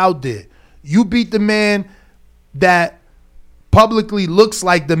 whoever's left out there. You beat the man that publicly looks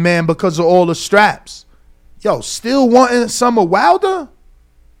like the man because of all the straps. Yo, still wanting some of Wilder?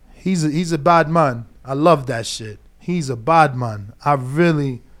 He's a bad man. I love that shit. He's a bad man. I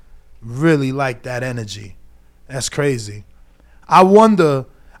really, really like that energy. That's crazy. I want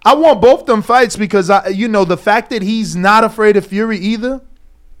both them fights because the fact that he's not afraid of Fury either,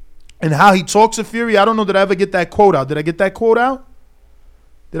 and how he talks to Fury. I don't know that I ever get that quote out. Did I get that quote out?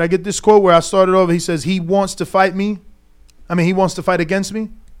 Did I get this quote where I started over? He says he wants to fight me. I mean, he wants to fight against me.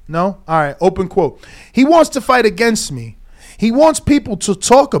 No? All right. Open quote. He wants to fight against me. He wants people to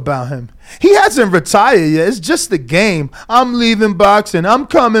talk about him. He hasn't retired yet. It's just a game. I'm leaving boxing. I'm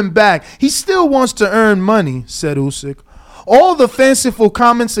coming back. He still wants to earn money, said Usyk. All the fanciful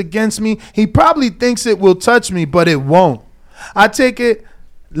comments against me, he probably thinks it will touch me, but it won't. I take it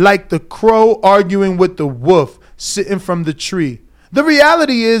like the crow arguing with the wolf sitting from the tree. The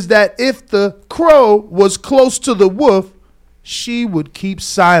reality is that if the crow was close to the wolf, she would keep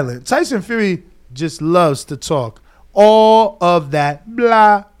silent. Tyson Fury just loves to talk. All of that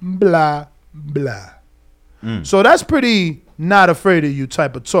blah, blah, blah. So that's pretty not afraid of you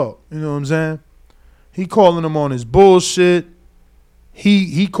type of talk. You know what I'm saying? He calling him on his bullshit.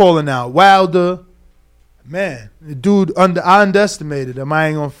 He calling out Wilder. Man, the dude, I underestimated him. I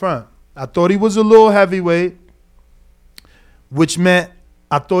ain't gonna front. I thought he was a little heavyweight, which meant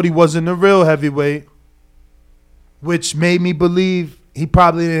I thought he wasn't a real heavyweight, which made me believe he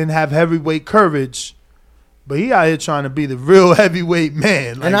probably didn't have heavyweight courage. But he out here trying to be the real heavyweight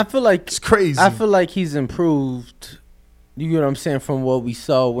man. Like, and I feel like it's crazy. I feel like he's improved. You get what I'm saying, from what we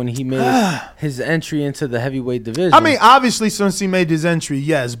saw when he made his entry into the heavyweight division. I mean, obviously, since he made his entry,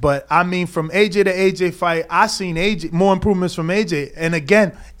 yes. But, I mean, from AJ to AJ fight, I seen AJ more improvements from AJ. And,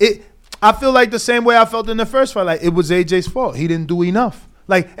 again, I feel like the same way I felt in the first fight. Like, it was AJ's fault. He didn't do enough.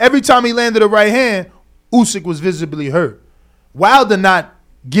 Like, every time he landed a right hand, Usyk was visibly hurt. Wilder not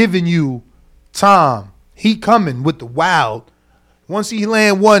giving you time. He coming with the wild. Once he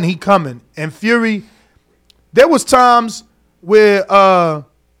land one, he coming. And Fury, there was times where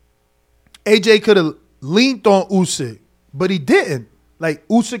AJ could have leaned on Usyk, but he didn't. Like,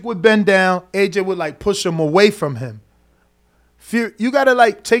 Usyk would bend down, AJ would, like, push him away from him. Fury, you got to,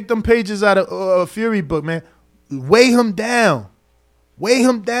 like, take them pages out of Fury book, man. Weigh him down. Weigh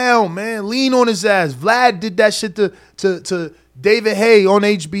him down, man. Lean on his ass. Vlad did that shit to David Haye on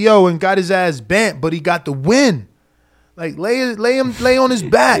HBO and got his ass bent, but he got the win. Like, lay on his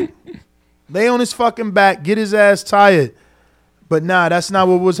back. Lay on his fucking back. Get his ass tired. But nah, that's not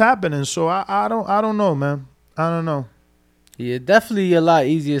what was happening. So I don't know, man. I don't know. Yeah, definitely a lot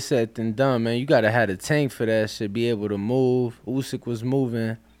easier said than done, man. You gotta have a tank for that shit, be able to move. Usyk was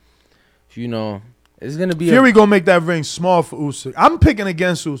moving. You know, it's gonna be Fury gonna make that ring small for Usyk. I'm picking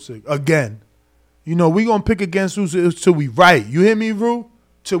against Usyk again. You know, we gonna pick against Usyk till we right. You hear me, Rue?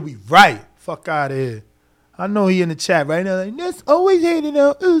 Till we right. Fuck out of here. I know he in the chat right now. Like, that's always hating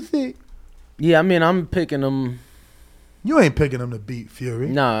on Usyk. Yeah, I mean, I'm picking him. You ain't picking him to beat Fury.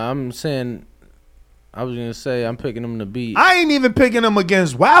 Nah, I'm saying. I was gonna say I'm picking him to beat. I ain't even picking him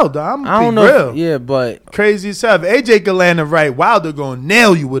against Wilder. I don't know. Yeah, but crazy as hell. If AJ can land the right, Wilder gonna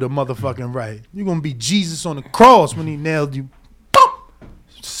nail you with a motherfucking right. You gonna be Jesus on the cross when he nailed you. Boom!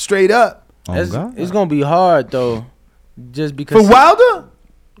 Straight up. It's gonna be hard though, just because for Wilder.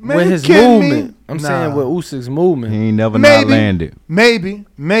 Man, with his movement. I'm saying with Usyk's movement. He ain't never not landed. Maybe.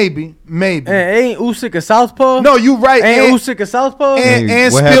 And ain't Usyk a southpaw? No, you right. Ain't Usyk a southpaw?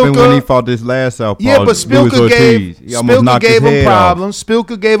 And what happened when he fought this last southpaw? Yeah, but Spilka gave him problems. Off.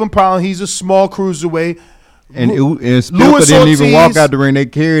 Spilka gave him problems. He's a small cruiserweight. And Spilka didn't even walk out the ring. They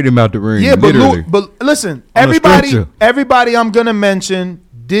carried him out the ring. Yeah, literally. but listen, everybody I'm gonna mention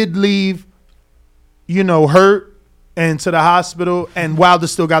did leave, hurt and to the hospital, and Wilder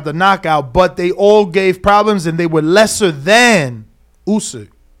still got the knockout, but they all gave problems and they were lesser than Usyk.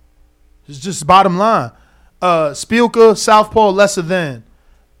 It's just bottom line. Spilka, southpaw, lesser than.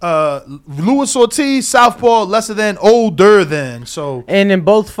 Luis Ortiz, southpaw, lesser than, older than. So, and in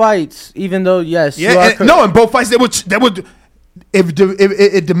both fights, even though in both fights it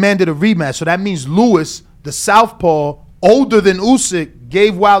demanded a rematch. So that means Luis, the southpaw, older than Usyk,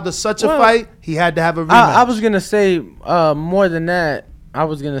 gave Wilder such a fight, he had to have a rematch. I was going to say more than that. I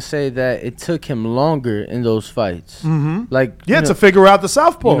was going to say that it took him longer in those fights. Mm-hmm. To figure out the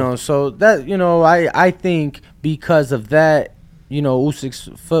southpaw. So that, I think because of that, Usyk's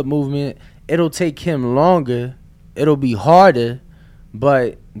foot movement, it'll take him longer. It'll be harder,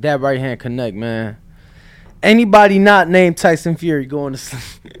 but that right hand connect, man. Anybody not named Tyson Fury going to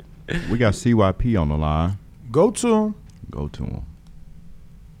sleep. We got CYP on the line. Go to him.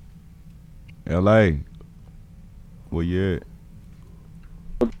 LA. Where you at?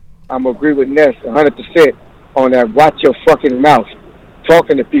 I'm going to agree with Ness 100% on that. Watch your fucking mouth.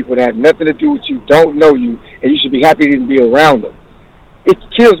 Talking to people that have nothing to do with you, don't know you, and you should be happy to even be around them. It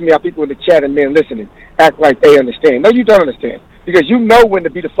kills me how people in the chat and men listening act like they understand. No, you don't understand. Because you know when to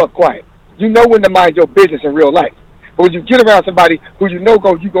be the fuck quiet. You know when to mind your business in real life. But when you get around somebody who you know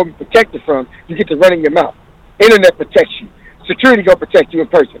you going to be protected from, you get to running your mouth. Internet protects you. Security going to protect you in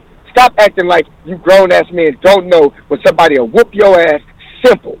person. Stop acting like you grown-ass men don't know when somebody will whoop your ass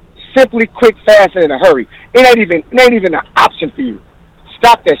simply, quick, fast, and in a hurry. It ain't even an option for you.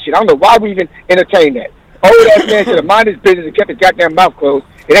 Stop that shit. I don't know why we even entertain that. Old-ass man should have minded his business and kept his goddamn mouth closed.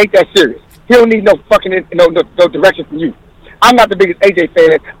 It ain't that serious. He don't need no fucking no direction from you. I'm not the biggest AJ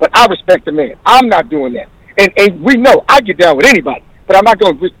fan, but I respect the man. I'm not doing that. And we know I get down with anybody, but I'm not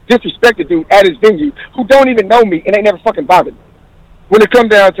going to disrespect the dude at his venue who don't even know me and ain't never fucking bothered me. When it comes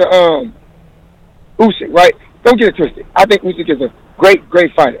down to Usyk, right? Don't get it twisted. I think Usyk is a great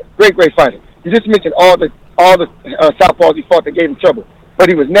fighter. Great fighter. You just mentioned all the southpaws he fought that gave him trouble, but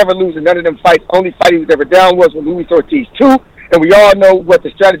he was never losing none of them fights. Only fight he was ever down was with Luis Ortiz 2, and we all know what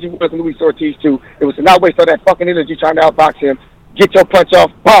the strategy was with Luis Ortiz 2. It was to not waste all that fucking energy trying to outbox him, get your punch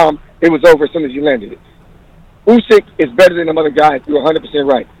off, bomb. It was over as soon as you landed it. Usyk is better than them other guys. You're 100%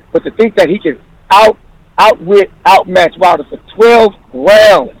 right. But to think that he can outmatch Wilder for 12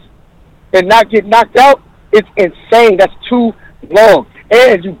 rounds and not get knocked out, it's insane. That's too long.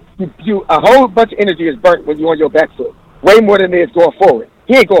 And you a whole bunch of energy is burnt when you're on your back foot. Way more than it is going forward.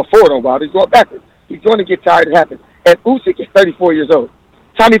 He ain't going forward on Wilder. He's going backwards. He's going to get tired. It happens. And Usyk is 34 years old.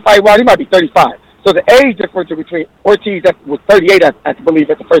 Time he fight Wilder, he might be 35. So the age difference between Ortiz, that was 38, I believe,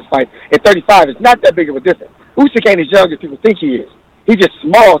 at the first fight, and 35 is not that big of a difference. Usyk ain't as young as people think he is. He just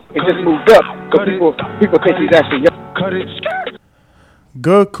small and just moved up, so people think he's actually young.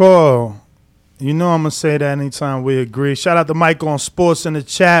 Good call. You know I'm going to say that anytime we agree. Shout out to Mike on Sports in the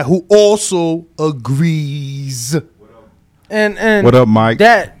chat, who also agrees. And what up, Mike?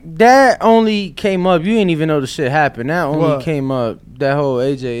 That only came up. You didn't even know the shit happened. That only came up, that whole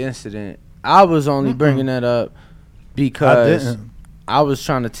AJ incident. I was only bringing that up because I was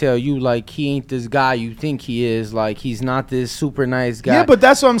trying to tell you, like, he ain't this guy you think he is. Like, he's not this super nice guy. Yeah, but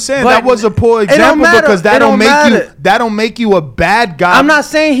that's what I'm saying. But that was a poor example because that don't make you a bad guy. I'm not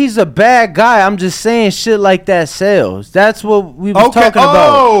saying he's a bad guy. I'm just saying shit like that sells. That's what we was talking about.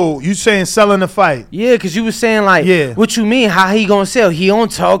 Oh, you saying selling the fight? Yeah, because you was saying, like, what you mean? How he gonna sell? He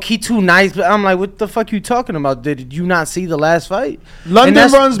don't talk. He too nice. But I'm like, what the fuck you talking about? Did you not see the last fight? London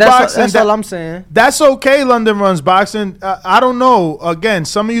runs boxing. That's all I'm saying. That's okay. London runs boxing. I don't know. Again,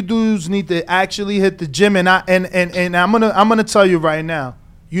 some of you dudes need to actually hit the gym, and I'm gonna tell you right now.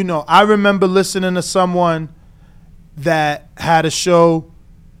 You know, I remember listening to someone that had a show,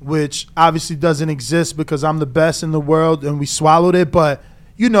 which obviously doesn't exist because I'm the best in the world, and we swallowed it. But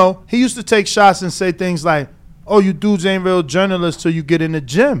you know, he used to take shots and say things like, "Oh, you dudes ain't real journalists till you get in the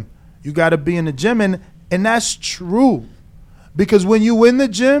gym. You got to be in the gym," and that's true, because when you in the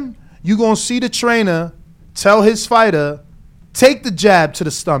gym, you gonna see the trainer tell his fighter, take the jab to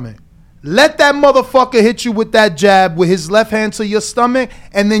the stomach. Let that motherfucker hit you with that jab with his left hand to your stomach,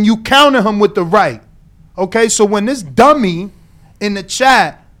 and then you counter him with the right. Okay, so when this dummy in the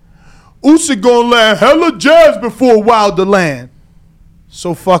chat, Usyk gonna land hella jabs before Wilder land.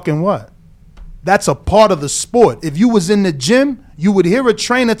 So fucking what? That's a part of the sport. If you was in the gym, you would hear a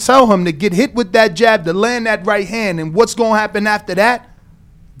trainer tell him to get hit with that jab, to land that right hand, and what's gonna happen after that?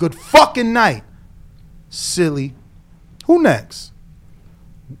 Good fucking night. Silly. Who next?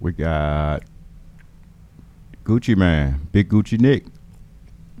 We got Gucci Man, Big Gucci Nick.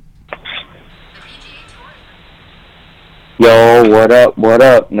 Yo, what up? What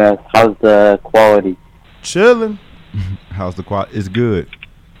up, Ness? How's the quality? Chilling. How's the quality? It's good.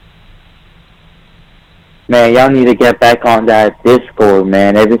 Man, y'all need to get back on that Discord,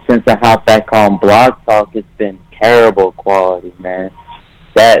 man. Ever since I hopped back on Blog Talk, it's been terrible quality, man.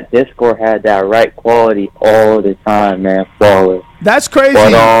 That Discord had that right quality all the time, man. Flawless. That's crazy,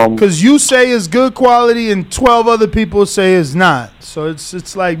 because you say it's good quality and 12 other people say it's not. So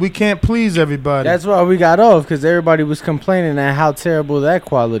it's like we can't please everybody. That's why we got off, because everybody was complaining at how terrible that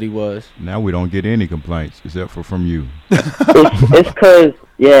quality was. Now we don't get any complaints except for from you. It's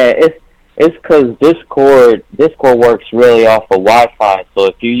because Discord works really off of Wi-Fi. So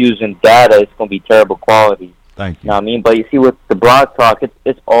if you're using data, it's gonna be terrible quality. Thank you. You know what I mean? But you see, with the Blog Talk,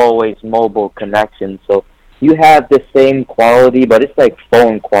 it's always mobile connection. So you have the same quality, but it's like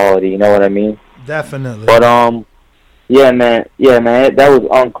phone quality. You know what I mean? Definitely. But yeah, man, that was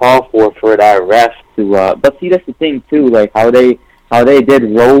uncalled for that ref to. But see, that's the thing too. Like how they did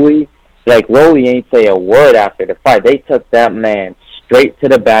Rolly. Like Rolly ain't say a word after the fight. They took that man straight to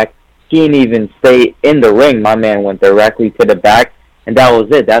the back. He didn't even stay in the ring. My man went directly to the back. And that was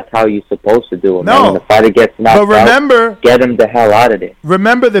it. That's how you're supposed to do it. No. Man. When the fighter gets knocked out, get him the hell out of there.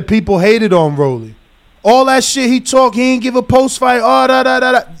 Remember that people hated on Rolly. All that shit he talked, he ain't give a post-fight.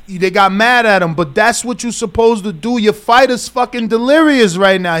 They got mad at him. But that's what you're supposed to do. Your fighter's fucking delirious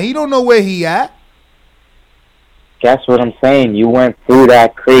right now. He don't know where he at. That's what I'm saying. You went through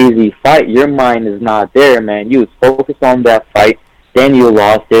that crazy fight. Your mind is not there, man. You was focused on that fight. Then you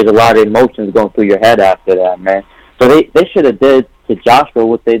lost. There's a lot of emotions going through your head after that, man. So they should have did to Joshua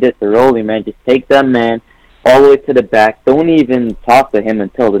what they did to Rolly, man. Just take that man all the way to the back. Don't even talk to him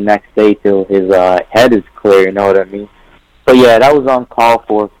until the next day till his head is clear, you know what I mean? So yeah, that was uncalled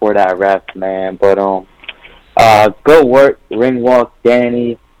for that ref, man. But good work, Ring Walk,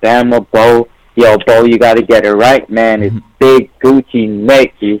 Danny, Bama, Bo. Yo, Bo, you gotta get it right, man. It's Big Gucci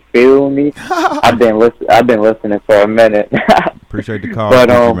Nick, you feel me? I've been listening for a minute. Appreciate the call,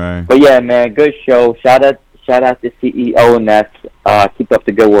 Gucci, man. But yeah, man, good show. Shout out to CEO Ness. Keep up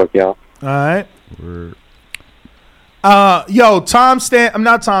the good work, y'all. All right. I'm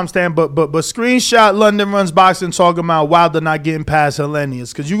not timestamp, but screenshot London Runs Boxing talking about Wilder not getting past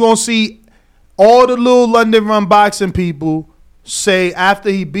Hellenius, because you're going to see all the little London Run Boxing people say after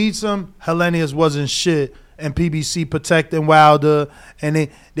he beats him, Hellenius wasn't shit, and PBC protecting Wilder, and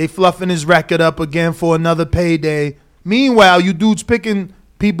they fluffing his record up again for another payday. Meanwhile, you dudes picking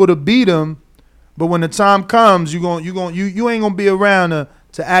people to beat him. But when the time comes, you ain't gonna be around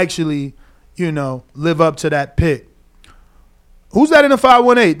to actually, live up to that pick. Who's that in the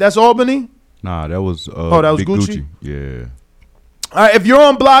 518? That's Albany? Nah, that was that was Big Gucci? Yeah. All right, if you're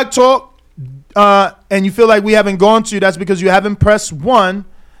on Blog Talk and you feel like we haven't gone to you, that's because you haven't pressed 1.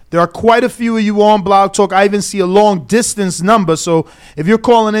 There are quite a few of you on Blog Talk. I even see a long distance number. So if you're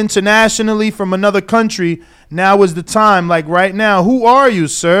calling internationally from another country, now is the time. Like right now, who are you,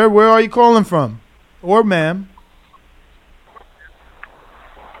 sir? Where are you calling from? Or ma'am?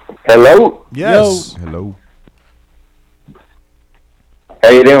 Hello? Yes. Yo. Hello. How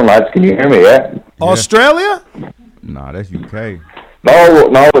you doing, lads? Can you hear me, yeah? Australia? Nah, that's UK.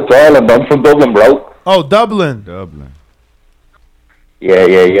 No, it's Ireland. I'm from Dublin, bro. Oh, Dublin.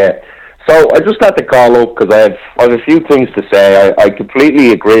 Yeah. So I just had to call up because I have a few things to say. I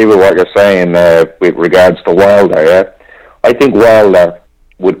completely agree with what you're saying with regards to Wilder, yeah? I think Wilder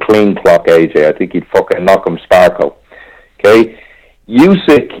would clean clock AJ. I think he'd fucking knock him sparkle. Okay?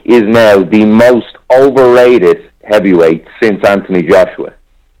 Usyk is now the most overrated heavyweight since Anthony Joshua.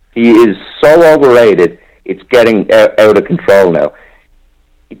 He is so overrated, it's getting out of control now.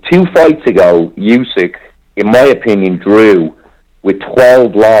 2 fights ago, Usyk, in my opinion, drew with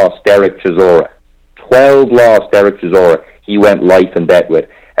 12 loss Derek Chisora. 12 loss Derek Chisora. He went life and death with.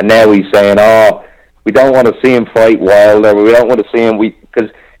 And now he's saying, we don't want to see him fight Wilder. We don't want to see him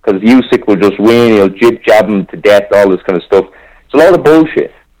because Usyk will just win. He'll jab him to death, all this kind of stuff. It's a load of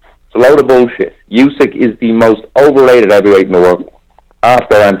bullshit. Usyk is the most overrated heavyweight in the world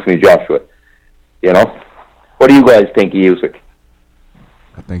after Anthony Joshua. You know? What do you guys think of Usyk?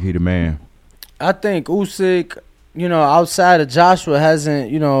 I think he the man. I think Usyk, outside of Joshua,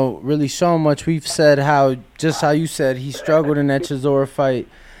 hasn't, really shown much. We've said how you said, he struggled in that Chisora fight.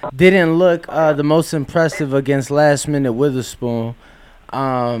 Didn't look the most impressive against Last Minute Witherspoon.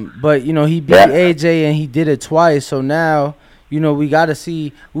 But, he beat AJ and he did it twice. So now, we got to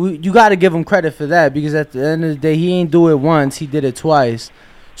see. You got to give him credit for that because at the end of the day, he ain't do it once. He did it twice.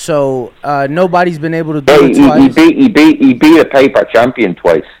 So nobody's been able to do it twice. He beat a paper champion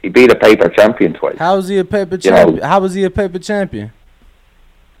twice. How is he a paper champion? How was he a paper champion?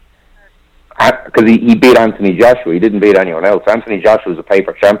 Because he beat Anthony Joshua. He didn't beat anyone else. Anthony Joshua was a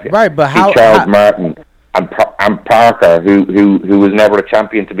paper champion. Right, but how? Charles Martin and Parker, who was never a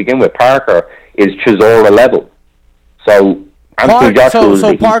champion to begin with. Parker is Chisora level. So Anthony Joshua.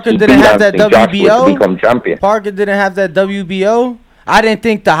 So Parker didn't have that WBO. To become champion. Parker didn't have that WBO. I didn't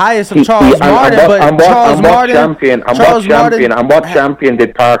think the highest of Charles Martin, but Charles Martin. What champion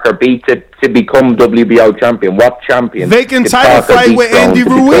did Parker beat to become WBO champion? What champion? Vacant title fight with Andy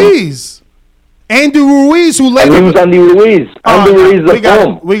Ruiz. Andy Ruiz, who later. And who's Andy Ruiz? Andy Ruiz is a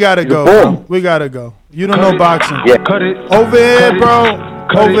bum. We gotta go. We gotta go. You don't know boxing. Yeah, cut it. Over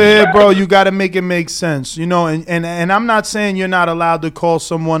here, bro. You gotta make it make sense. And I'm not saying you're not allowed to call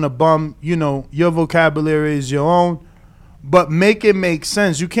someone a bum. Your vocabulary is your own. But make it make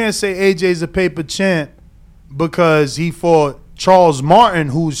sense. You can't say AJ's a paper champ because he fought Charles Martin,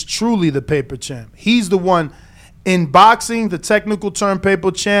 who's truly the paper champ. He's the one in boxing. The technical term paper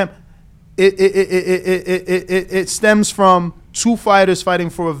champ. It stems from two fighters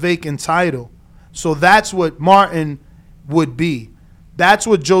fighting for a vacant title. So that's what Martin would be. That's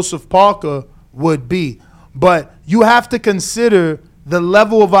what Joseph Parker would be. But you have to consider the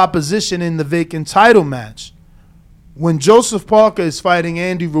level of opposition in the vacant title match. When Joseph Parker is fighting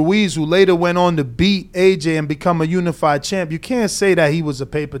Andy Ruiz, who later went on to beat AJ and become a unified champ, you can't say that he was a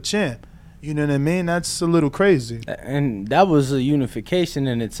paper champ. You know what I mean? That's a little crazy. And that was a unification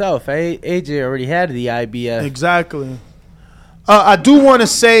in itself. AJ already had the IBF. Exactly. I do want to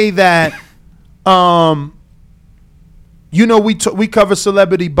say that, we cover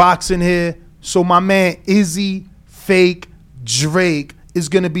celebrity boxing here. So my man Izzy Fake Drake is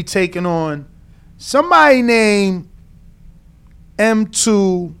going to be taking on somebody named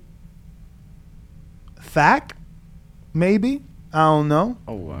M2 Thack, maybe. I don't know.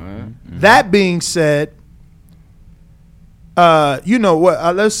 Oh, wow. Mm-hmm. That being said, you know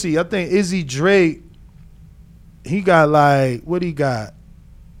what? Let's see. I think Izzy Drake, he got what he got?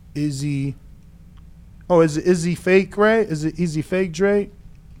 Izzy. Oh, is it Izzy Fake, right? Is it Izzy Fake Drake?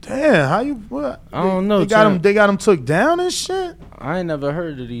 Damn, how you what? I don't know. They got him took down and shit? I ain't never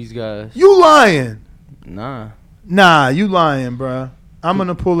heard of these guys. You lying. Nah, you lying, bruh. I'm going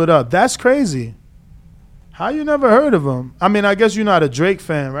to pull it up. That's crazy. How you never heard of him? I mean, I guess you're not a Drake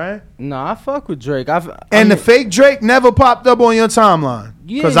fan, right? No, I fuck with Drake. The fake Drake never popped up on your timeline?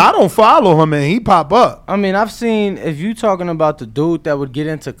 Because I don't follow him and he pop up. I mean, I've seen, if you talking about the dude that would get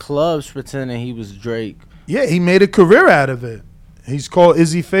into clubs pretending he was Drake. Yeah, he made a career out of it. He's called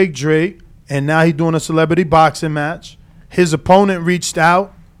Izzy Fake Drake, and now he's doing a celebrity boxing match. His opponent reached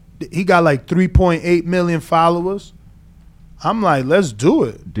out. He got 3.8 million followers. I'm like, let's do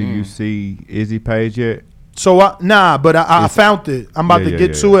it. Do you see Izzy page yet? So, I found it. I'm about to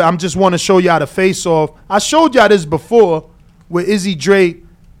get to it. I just want to show y'all the face-off. I showed y'all this before where Izzy Drake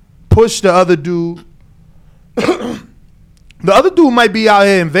pushed the other dude. The other dude might be out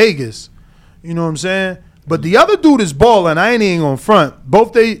here in Vegas. You know what I'm saying? But the other dude is balling. I ain't even on front.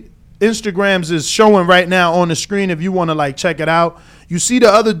 Both they Instagrams is showing right now on the screen if you want to like check it out. You see the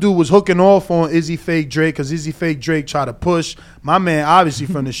other dude was hooking off on Izzy Fake Drake because Izzy Fake Drake tried to push. My man, obviously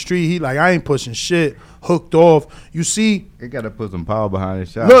from the street, he like, I ain't pushing shit. Hooked off. You see, They got to put some power behind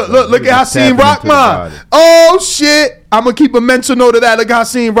his shot. look at Hakeem Rockman. Oh shit! I'm gonna keep a mental note of that. Look at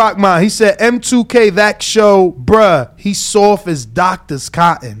Hakeem Rockman. He said M2K that show, bruh. He's soft as Doctor's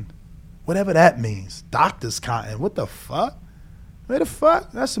cotton, whatever that means. Doctor's cotton. What the fuck? Where the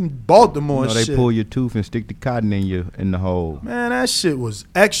fuck? That's some Baltimore They shit. pull your tooth and stick the cotton in the hole. Man, that shit was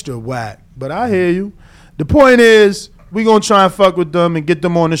extra whack. But I hear you. The point is, we gonna try and fuck with them and get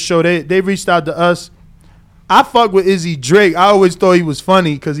them on the show. They reached out to us. I fuck with Izzy Drake. I always thought he was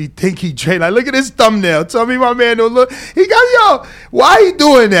funny because he think he Drake. Like, look at his thumbnail. Tell me my man don't look. He got, why he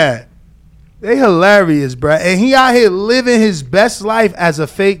doing that? They hilarious, bruh. And he out here living his best life as a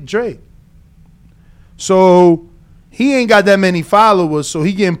fake Drake. So he ain't got that many followers, so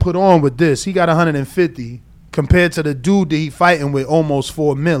he getting put on with this. He got 150 compared to the dude that he fighting with almost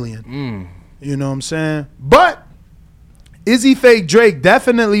 4 million. You know what I'm saying? But Izzy Fake Drake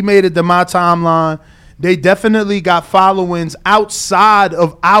definitely made it to my timeline. They definitely got followings outside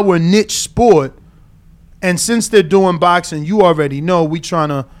of our niche sport. And since they're doing boxing, you already know we trying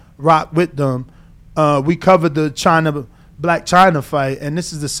to rock with them. We covered the Black China fight, and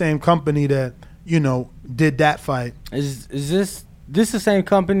this is the same company that, did that fight. Is this the same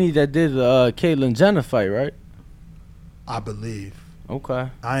company that did the Caitlyn Jenner fight, right? I believe. Okay.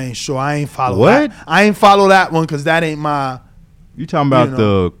 I ain't sure. I ain't follow What? that. I ain't follow that one because that ain't my. You talking about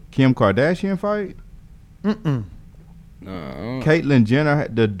the Kim Kardashian fight? Mm-mm. Caitlyn Jenner,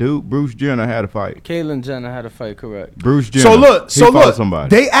 the dude Bruce Jenner had a fight. Caitlyn Jenner had a fight, correct? Bruce Jenner. So look. Somebody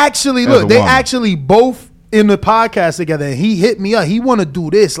They actually both in the podcast together. And he hit me up. He want to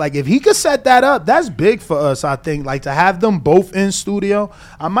do this. Like if he could set that up, that's big for us. I think like to have them both in studio.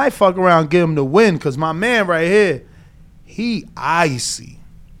 I might fuck around and give him the win because my man right here, he icy.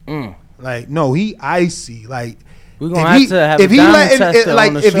 Like no, he icy. Like we're gonna have to have if a he diamond letting tester like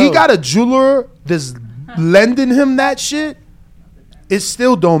on the if he show. got a jeweler that's lending him that shit, it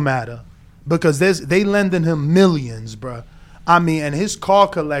still don't matter because they lending him millions, bruh. I mean, and his car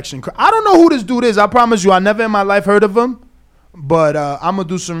collection. I don't know who this dude is. I promise you, I never in my life heard of him. But I'm gonna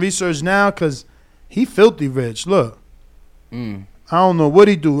do some research now because he filthy rich. Look, I don't know what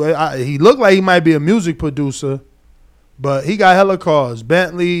he do. He look like he might be a music producer, but he got hella cars,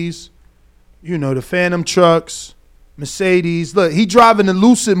 Bentleys, the Phantom trucks, Mercedes. Look, he driving the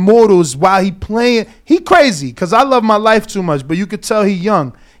Lucid Mortals while he playing. He crazy because I love my life too much, but you could tell he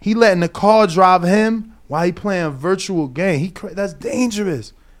young. He letting the car drive him while he playing a virtual game. That's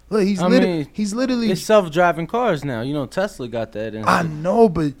dangerous. Look, he's literally. It's self-driving cars now. Tesla got that. I know,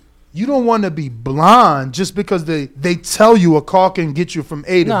 but you don't want to be blind just because they tell you a car can get you from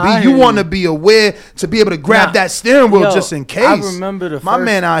A to B. You want to be aware to be able to grab that steering wheel just in case. I remember my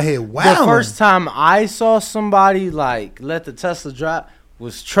man out here. Wow. The first time I saw somebody like let the Tesla drive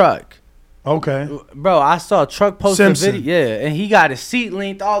was Truck. Okay, bro, I saw a Truck post a Simpson. video. Yeah, and he got his seat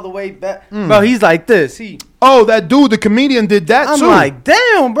linked all the way back. Bro, he's like this. That dude, the comedian, did that I'm too. I'm like,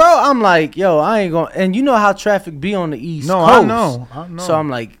 damn, bro. I'm like, yo, I ain't gonna. And you know how traffic be on the East Coast. I know. So I'm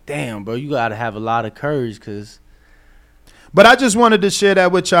like, damn, bro, you gotta have a lot of courage, cause. But I just wanted to share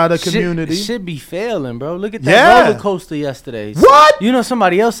that with y'all, the community. Shit be failing, bro. Look at that roller coaster yesterday. What? You know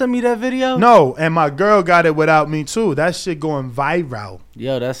somebody else sent me that video? No, and my girl got it without me too. That shit going viral.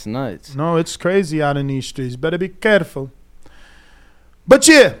 Yo, that's nuts. No, it's crazy out in these streets. Better be careful. But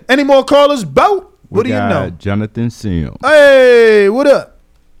yeah, any more callers? Boat? What do you know? Jonathan Sims. Hey, what up?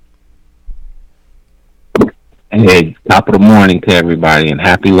 Hey, top of the morning to everybody, and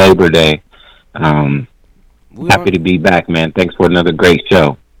happy Labor Day. Happy to be back, man. Thanks for another great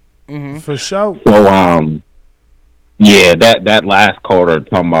show. For sure. So, yeah, that last quarter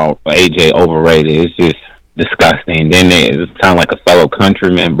talking about AJ overrated is just disgusting. Then it sound like a fellow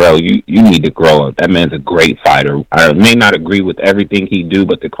countryman, bro. You need to grow up. That man's a great fighter. I may not agree with everything he do,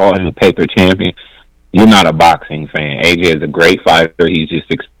 but to call him a paper champion, you're not a boxing fan. AJ is a great fighter. He's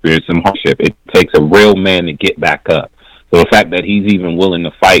just experienced some hardship. It takes a real man to get back up. So the fact that he's even willing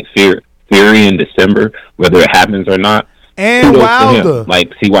to fight Fury in December, whether it happens or not, and Wilder, like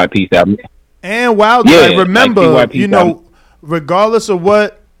CYP said, and Wilder. Yeah, like, remember, like regardless of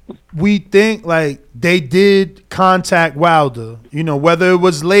what we think, like they did contact Wilder. Whether it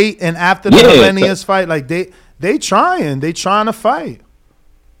was late and after the Millennials fight, like they trying to fight.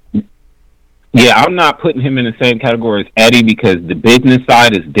 Yeah, I'm not putting him in the same category as Eddie because the business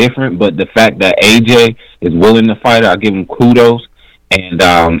side is different, but the fact that AJ is willing to fight, I'll give him kudos. And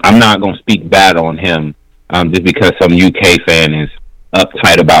I'm not going to speak bad on him just because some UK fan is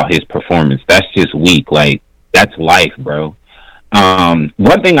uptight about his performance. That's just weak. Like, that's life, bro.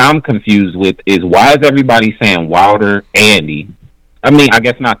 One thing I'm confused with is why is everybody saying Wilder, Andy? I mean, I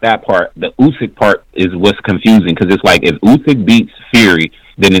guess not that part. The Usyk part is what's confusing because it's like if Usyk beats Fury,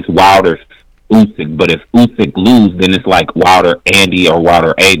 then it's Wilder, Usyk. But if Usyk lose, then it's like Wilder, Andy, or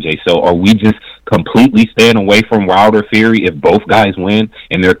Wilder, AJ. So are we just completely staying away from Wilder, Fury if both guys win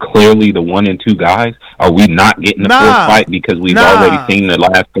and they're clearly the 1 and 2 guys? Are we not getting the fourth fight because we've already seen the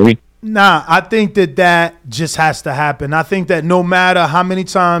last 3? Nah, I think that just has to happen. I think that no matter how many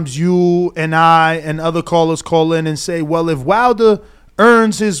times you and I and other callers call in and say, well, if Wilder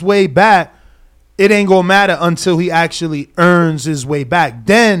earns his way back, it ain't going to matter until he actually earns his way back.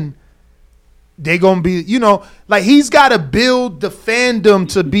 Then they going to be, like he's got to build the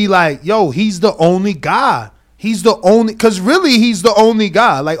fandom to be like, yo, he's the only guy. He's the only, because really he's the only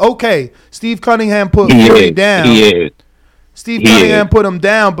guy. Like, okay, Steve Cunningham put Fury down. He is. Steve Cunningham put him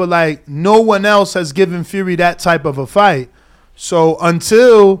down, but like no one else has given Fury that type of a fight. So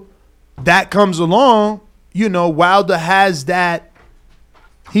until that comes along, Wilder has that.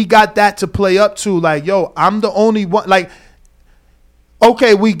 He got that to play up to. Like, yo, I'm the only one. Like,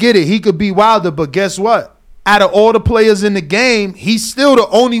 okay, we get it. He could be Wilder, but guess what? Out of all the players in the game, he's still the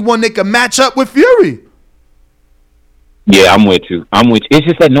only one that can match up with Fury. Yeah, I'm with you. It's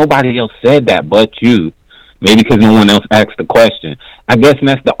just that nobody else said that but you. Maybe because no one else asked the question. I guess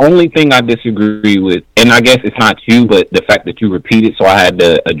that's the only thing I disagree with. And I guess it's not you, but the fact that you repeat it, so I had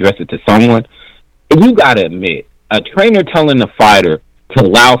to address it to someone. You got to admit, a trainer telling a fighter to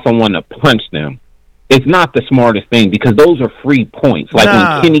allow someone to punch them is not the smartest thing because those are free points. Like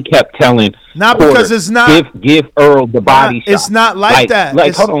when Kenny kept telling Porter, because it's not. Give Earl the body shot. It's not like that.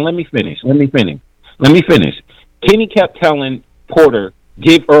 Like, hold on, let me finish. Kenny kept telling Porter,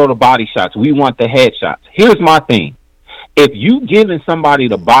 give Earl the body shots. We want the headshots. Here's my thing. If you giving somebody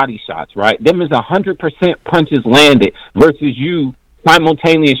the body shots, right, them is 100% punches landed versus you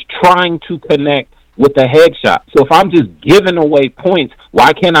simultaneous trying to connect with the headshot. So if I'm just giving away points,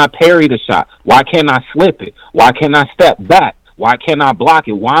 why can't I parry the shot? Why can't I slip it? Why can't I step back? Why can't I block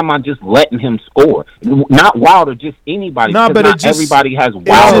it? Why am I just letting him score? Not Wilder, just anybody. No, but everybody has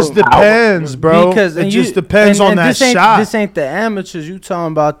Wilder. It just depends, bro. Because it just depends on that shot. This ain't the amateurs. You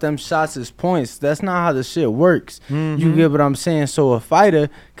talking about them shots as points. That's not how the shit works. Mm-hmm. You get what I'm saying? So a fighter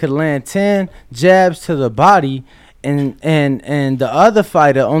could land 10 jabs to the body and the other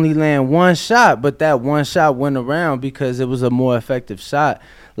fighter only land 1 shot, but that 1 shot went around because it was a more effective shot.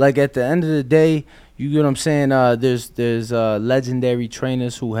 Like at the end of the day, you get what I'm saying? There's legendary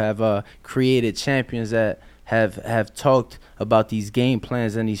trainers who have created champions that have talked about these game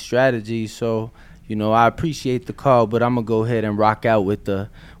plans and these strategies. So, I appreciate the call, but I'm gonna go ahead and rock out with the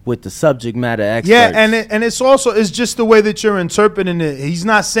subject matter experts. Yeah, and it's just the way that you're interpreting it. He's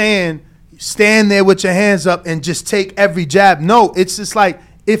not saying stand there with your hands up and just take every jab. No, it's just like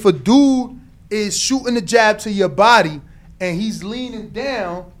if a dude is shooting a jab to your body and he's leaning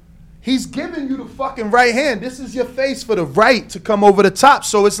down, he's giving you the fucking right hand. This is your face for the right to come over the top.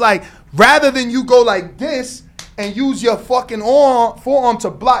 So it's like rather than you go like this and use your fucking forearm to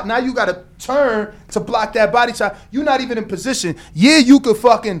block, now you got to turn to block that body shot. You're not even in position. Yeah, you could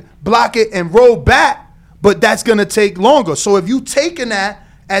fucking block it and roll back, but that's going to take longer. So if you taking that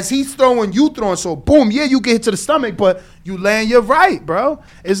as he's throwing, you throwing, so boom, yeah, you get hit to the stomach, but you land your right, bro.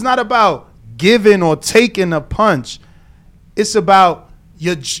 It's not about giving or taking a punch. It's about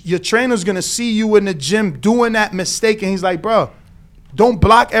your trainer's going to see you in the gym doing that mistake, and he's like, bro, don't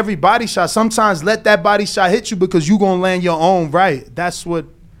block every body shot. Sometimes let that body shot hit you because you're going to land your own right. That's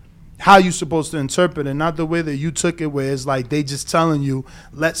how you're supposed to interpret it, not the way that you took it where it's like they just telling you,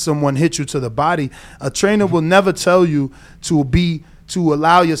 let someone hit you to the body. A trainer will never tell you to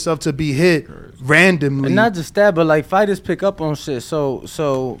allow yourself to be hit randomly. And not just that, but like fighters pick up on shit.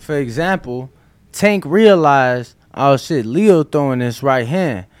 So for example, Tank realized, oh shit, Leo throwing this right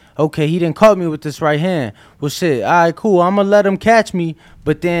hand. Okay, he didn't caught me with this right hand. Well shit, all right, cool. I'm gonna let him catch me,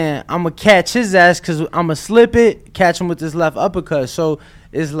 but then I'm gonna catch his ass because I'm gonna slip it, catch him with this left uppercut. So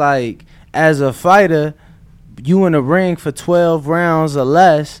it's like, as a fighter, you in the ring for 12 rounds or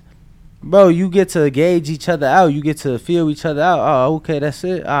less, bro, you get to gauge each other out. You get to feel each other out. Oh, okay, that's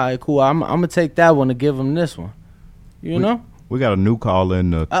it. All right, cool. I'm going to take that one to give him this one. You know? We got a new call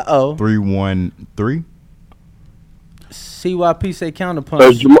in the 313. CYP say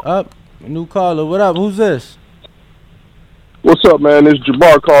counterpunch. Up. New caller. What up? Who's this? What's up, man? It's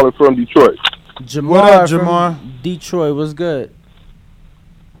Jamar calling from Detroit. What up, Jamar? From Detroit. What's good?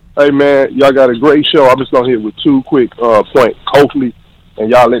 Hey, man, y'all got a great show. I'm just going to hit with 2 quick points. Hopefully, and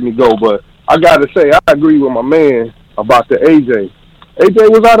y'all let me go, but I gotta say I agree with my man about the AJ.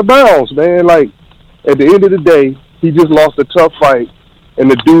 AJ was out of bounds, man. Like, at the end of the day, he just lost a tough fight, and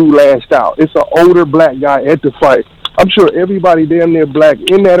the dude lashed out. It's an older black guy at the fight. I'm sure everybody damn near black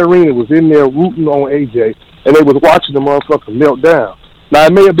in that arena was in there rooting on AJ, and they was watching the motherfucker melt down. Now,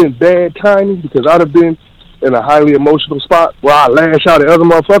 it may have been bad timing because I'd have been in a highly emotional spot where I lash out at other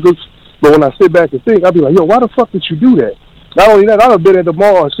motherfuckers, but when I sit back and think, I'd be like, yo, why the fuck did you do that? Not only that, I'd have been at the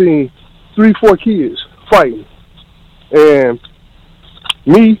mall and seen 3-4 kids fighting. And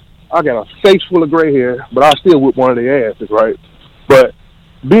me, I got a face full of gray hair, but I still whip one of their asses, right? But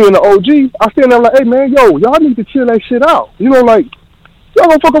being the OG, I stand there like, hey, man, yo, y'all need to chill that shit out. You know, like, y'all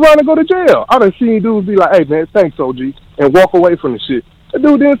gonna fuck around and go to jail. I done seen dudes be like, hey, man, thanks, OG, and walk away from the shit. The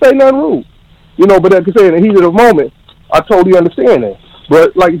dude didn't say nothing rude. You know, but like I say, in the heat of the moment, I totally understand that.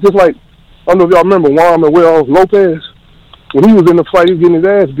 But, like, just like, I don't know if y'all remember Juan Manuel Lopez, when he was in the fight, he was getting his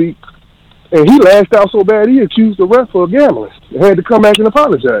ass beat, and he lashed out so bad, he accused the ref of gambling and had to come back and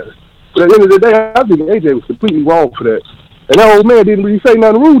apologize. But at the end of the day, I think AJ was completely wrong for that. And that old man didn't really say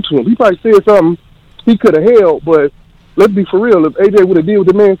nothing rude to him. He probably said something he could have held, but let's be for real, if AJ would have did what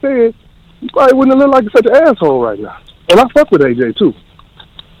the man said, he probably wouldn't have looked like such an asshole right now. And I fuck with AJ, too.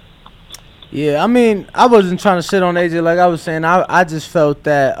 Yeah, I mean, I wasn't trying to shit on AJ like I was saying. I just felt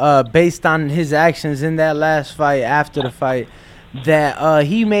that based on his actions in that last fight, after the fight, that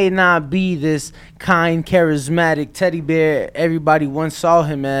he may not be this kind, charismatic teddy bear everybody once saw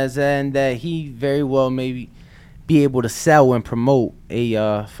him as, and that he very well may be able to sell and promote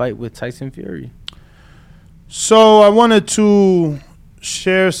a fight with Tyson Fury. So I wanted to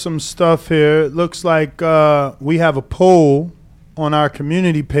share some stuff here. It looks like we have a poll on our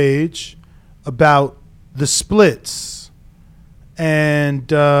community page about the splits. And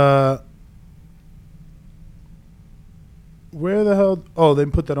where the hell? Oh, they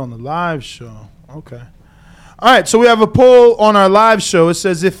put that on the live show. Okay. All right, so we have a poll on our live show. It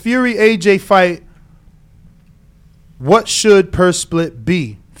says, if Fury AJ fight, what should per split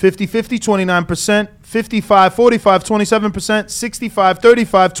be? 50-50, 29%, 55-45, 27%,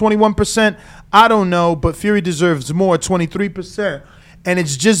 65-35, 21%. I don't know, but Fury deserves more, 23%. And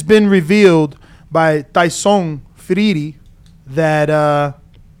it's just been revealed by Tyson that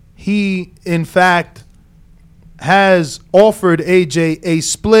he, in fact, has offered AJ a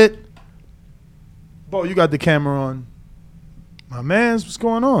split. Bo, you got the camera on. My man's, what's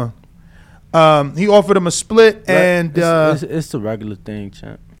going on? He offered him a split, and it's the regular thing,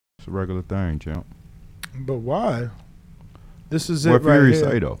 champ. It's a regular thing, champ. But why? This is what it right Fury here.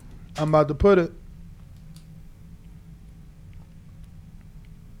 say, though? I'm about to put it.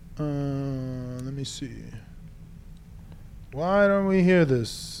 Let me see. Why don't we hear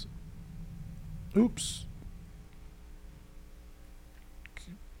this? Oops.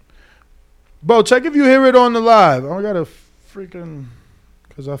 Bo, check if you hear it on the live. I got a freaking...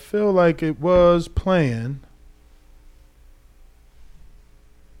 Because I feel like it was playing.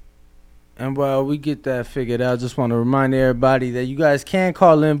 And while we get that figured out, I just want to remind everybody that you guys can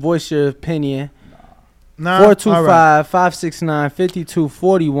call in, voice your opinion.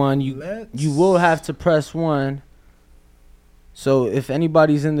 425-569-5241. You will have to press 1. So if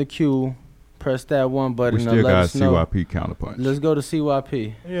anybody's in the queue, press that 1 button. We still got CYP counterpunch. Let's go to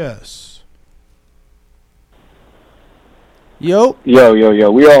CYP. Yes. Yo.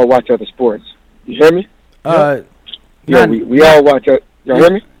 Yo. We all watch other sports. You hear me? We all watch it. Y'all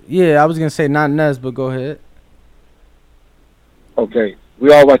hear me? Yeah, I was going to say not Nez, but go ahead. Okay.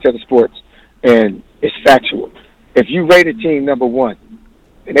 We all watch other sports. And it's factual. If you rate a team number 1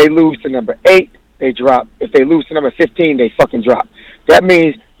 and they lose to number 8, they drop. If they lose to number 15, they fucking drop. That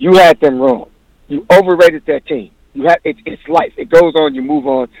means you had them wrong. You overrated that team. It's life. It goes on. You move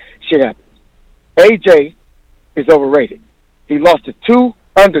on. Shit happens. AJ is overrated. He lost to 2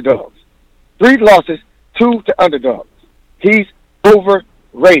 underdogs. 3 losses, 2 to underdogs. He's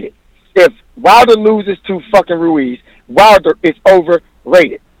overrated. If Wilder loses to fucking Ruiz, Wilder is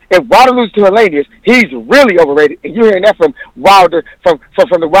overrated. If Wilder loses to Helenius, he's really overrated. And you're hearing that from Wilder, from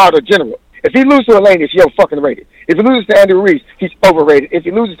the Wilder general. If he loses to Helenius, he's fucking rated. If he loses to Andy Ruiz, he's overrated. If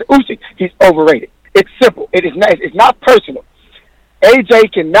he loses to Usyk, he's overrated. It's simple. It's not personal.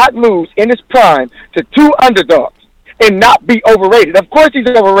 AJ cannot lose in his prime to 2 underdogs and not be overrated. Of course he's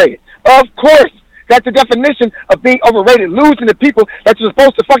overrated. Of course. That's the definition of being overrated, losing to people that you're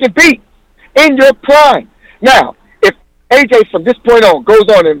supposed to fucking beat in your prime. Now, if AJ from this point on goes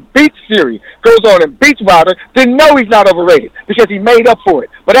on and beats Fury, goes on and beats Wilder, then no, he's not overrated because he made up for it.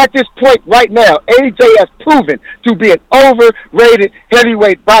 But at this point right now, AJ has proven to be an overrated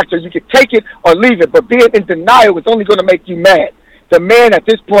heavyweight boxer. You can take it or leave it, but being in denial is only going to make you mad. The man at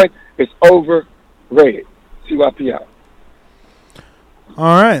this point is overrated. CYP out.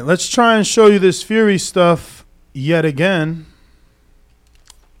 All right, let's try and show you this Fury stuff yet again.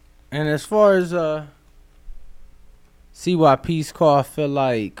 And as far as CYP's call, I feel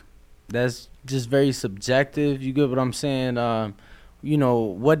like that's just very subjective. You get what I'm saying? You know,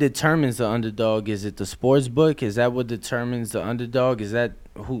 what determines the underdog? Is it the sports book? Is that what determines the underdog? Is that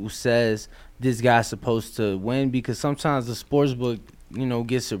who says this guy's supposed to win? Because sometimes the sports book, you know,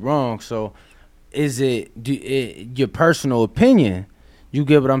 gets it wrong. So is it your personal opinion? You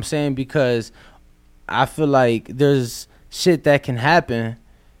get what I'm saying? Because I feel like there's shit that can happen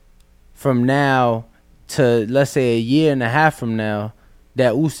from now to, let's say, a year and a half from now,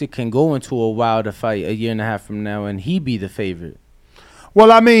 that Usyk can go into a Wilder fight a year and a half from now and he be the favorite.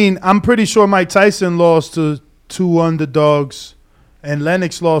 Well, I mean, I'm pretty sure Mike Tyson lost to 2 underdogs and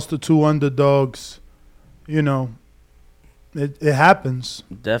Lennox lost to 2 underdogs. You know, it happens.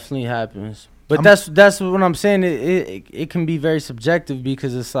 Definitely happens. But that's what I'm saying. It can be very subjective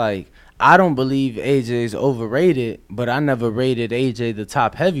because it's like, I don't believe AJ's overrated, but I never rated AJ the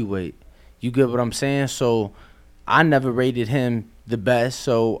top heavyweight. You get what I'm saying? So I never rated him the best,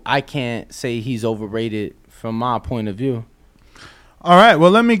 so I can't say he's overrated from my point of view. All right, well,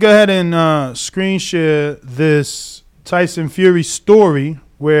 let me go ahead and screen share this Tyson Fury story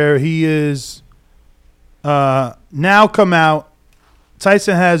where he is now come out.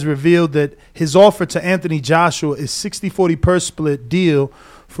 Tyson has revealed that his offer to Anthony Joshua is 60-40 purse split deal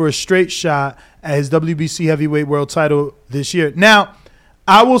for a straight shot at his WBC heavyweight world title this year. Now,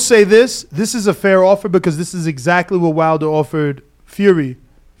 I will say this is a fair offer because this is exactly what Wilder offered Fury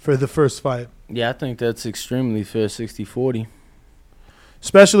for the first fight. Yeah, I think that's extremely fair, 60-40.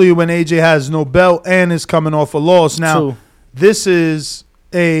 Especially when AJ has no belt and is coming off a loss. Now, this is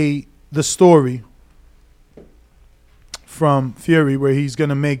the story from Fury where he's going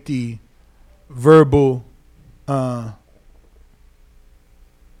to make the verbal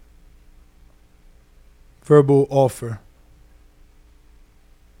offer.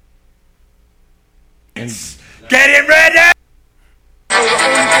 Get it ready!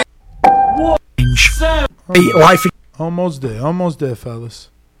 Life. Almost there, fellas.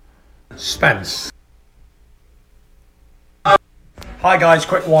 Spence. Hi guys,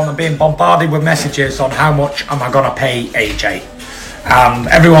 quick one. I'm being bombarded with messages on how much am I going to pay AJ.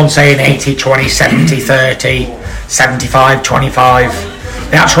 Everyone's saying 80, 20, 70, 30, 75, 25.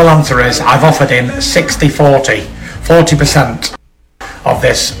 The actual answer is I've offered him 60, 40, 40% of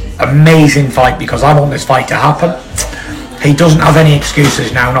this amazing fight because I want this fight to happen. He doesn't have any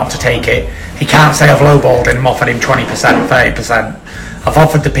excuses now not to take it. He can't say I've lowballed him, offered him 20%, 30%. I've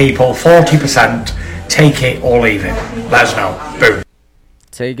offered the people 40%, take it or leave it. Let us know. Boom.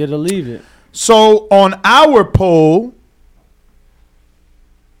 Take it or leave it. So on our poll,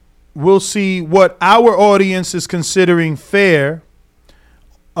 we'll see what our audience is considering fair.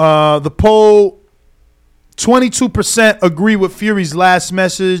 The poll, 22% agree with Fury's last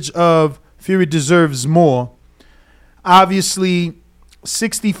message of Fury deserves more. Obviously,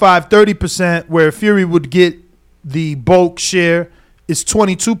 65-30% where Fury would get the bulk share is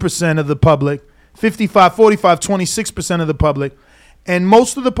 22% of the public. 55-45, 26% of the public. And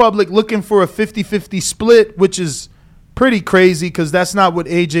most of the public looking for a 50-50 split, which is pretty crazy because that's not what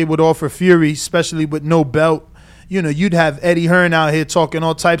AJ would offer Fury, especially with no belt. You know, you'd have Eddie Hearn out here talking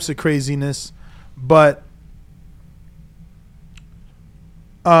all types of craziness. But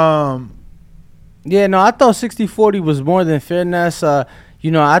yeah, no, I thought 60-40 was more than fairness. You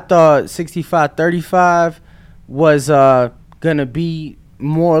know, I thought 65-35 was going to be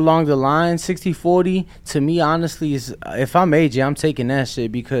more along the line. 60-40, to me, honestly, is if I'm AJ, I'm taking that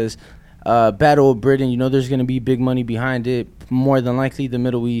shit because Battle of Britain, you know, there's going to be big money behind it, more than likely the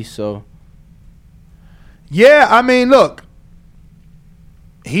Middle East. So, yeah, I mean, look,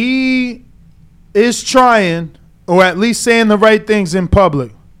 he is trying, or at least saying the right things in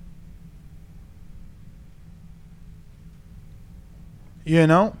public. You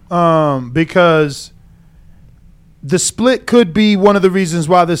know, because the split could be one of the reasons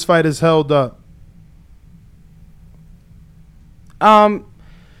why this fight is held up.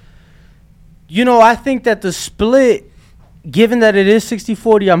 You know, I think that the split, given that it is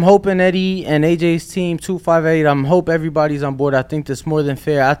 60-40, I'm hoping Eddie and AJ's team 258, I'm hope everybody's on board. I think that's more than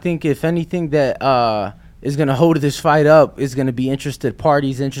fair. I think if anything that is going to hold this fight up is going to be interested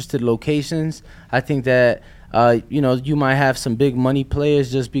parties, interested locations. I think that you know, you might have some big money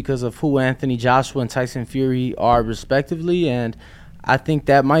players just because of who Anthony Joshua and Tyson Fury are respectively, and I think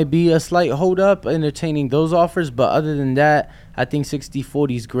that might be a slight hold up entertaining those offers. But other than that, I think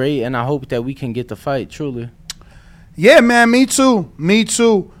 60-40 is great, and I hope that we can get the fight truly. Yeah, man, me too.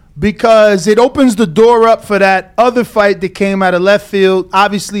 because it opens the door up for that other fight that came out of left field.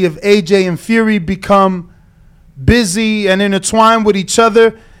 Obviously, if AJ and Fury become busy and intertwined with each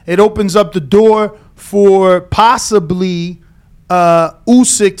other, it opens up the door for possibly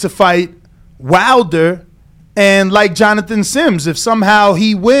Usyk to fight Wilder. And like Jonathan Sims, if somehow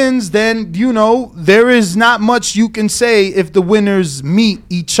he wins, then, you know, there is not much you can say if the winners meet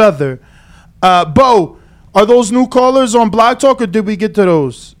each other. Bo, are those new callers on Blog Talk, or did we get to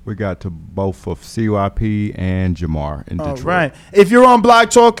those? We got to both of CYP and Jamar in Detroit. All right. If you're on Blog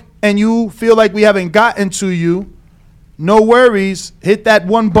Talk and you feel like we haven't gotten to you, no worries. Hit that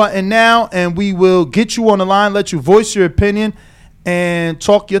one button now, and we will get you on the line, let you voice your opinion, and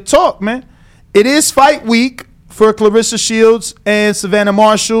talk your talk, man. It is fight week for Clarissa Shields and Savannah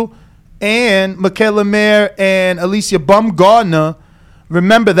Marshall and Michaela Mayer and Alicia Baumgardner.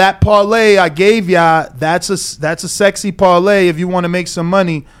 Remember that parlay I gave y'all, that's a sexy parlay if you want to make some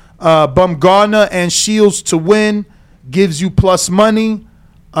money. Baumgardner and Shields to win gives you plus money,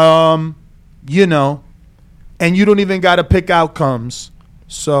 you know, and you don't even got to pick outcomes.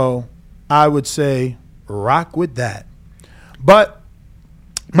 So I would say rock with that. But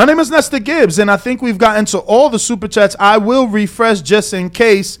my name is Nestor Gibbs, and I think we've gotten to all the super chats. I will refresh just in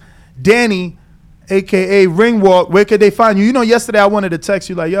case. Danny, a.k.a. Ringwalk, where could they find you? You know, yesterday I wanted to text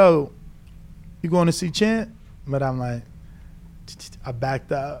you like, yo, you going to see Chant? But I'm like, I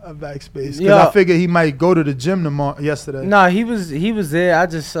backed out. I backspace. Because I figured he might go to the gym yesterday. Nah, he was there. I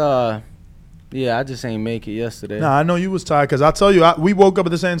just I just ain't make it yesterday. Nah, I know you was tired because I tell you, we woke up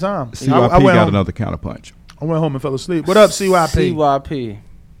at the same time. CYP I went got home. another counterpunch. I went home and fell asleep. What up, CYP? CYP.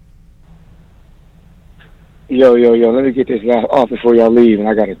 Yo, let me get this last off before y'all leave, and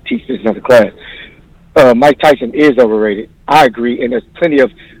I got to teach this another class. Mike Tyson is overrated. I agree, and there's plenty of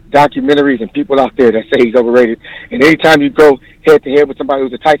documentaries and people out there that say he's overrated. And anytime you go head-to-head with somebody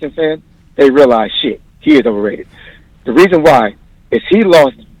who's a Tyson fan, they realize, shit, he is overrated. The reason why is he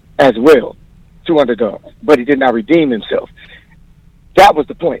lost as well to underdogs, but he did not redeem himself. That was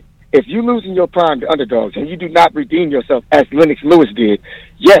the point. If you lose in your prime to underdogs and you do not redeem yourself as Lennox Lewis did,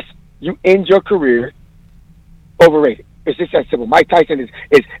 yes, you end your career overrated. It's just that simple. Mike Tyson is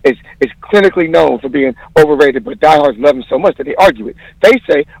clinically known for being overrated, but diehards love him so much that they argue it. They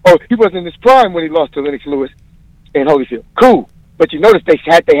say, oh, he wasn't in his prime when he lost to Lennox Lewis in Holyfield. Cool. But you notice they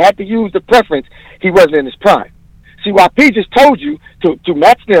had to use the preference. He wasn't in his prime. CYP just told you to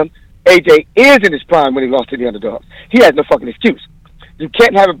match them. AJ is in his prime when he lost to the underdogs. He has no fucking excuse. You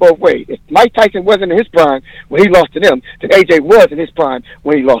can't have it both ways. If Mike Tyson wasn't in his prime when he lost to them, then AJ was in his prime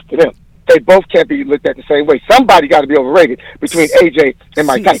when he lost to them. They both can't be looked at the same way. Somebody got to be overrated between AJ and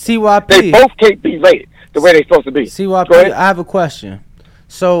Mike Tyson. CYP. They both can't be rated the way they're supposed to be. CYP, I have a question.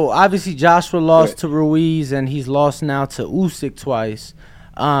 So, obviously, Joshua lost to Ruiz, and he's lost now to Usyk twice.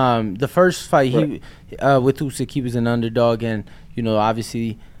 The first fight with Usyk, he was an underdog, and, you know,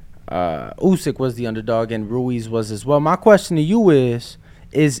 obviously Usyk was the underdog, and Ruiz was as well. My question to you is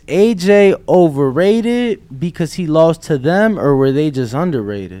AJ overrated because he lost to them, or were they just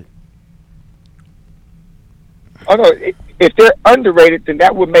underrated? Oh, no. If they're underrated, then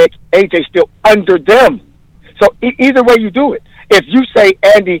that would make AJ still under them. So either way you do it. If you say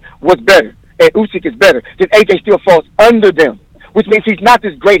Andy was better and Usyk is better, then AJ still falls under them, which means he's not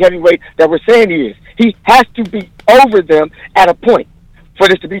this great heavyweight that we're saying he is. He has to be over them at a point for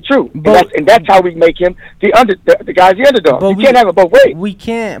this to be true. And that's how we make him the guy's the underdog. You can't have it both ways. We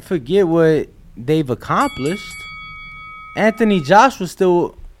can't forget what they've accomplished. Anthony Joshua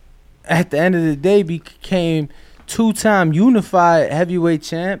still, at the end of the day, became two-time unified heavyweight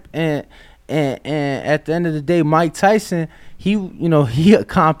champ, and at the end of the day, Mike Tyson, he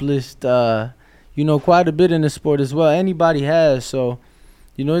accomplished quite a bit in the sport as well. Anybody has, so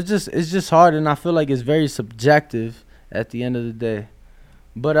it's just hard, and I feel like it's very subjective at the end of the day.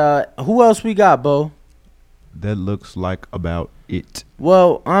 But who else we got, Bo? That looks like about it.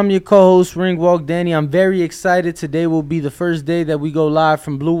 Well, I'm your co-host, Ringwalk Danny. I'm very excited. Today will be the first day that we go live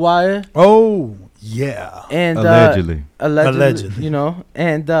from Blue Wire. Oh, yeah. And allegedly,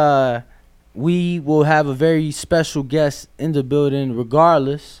 and we will have a very special guest in the building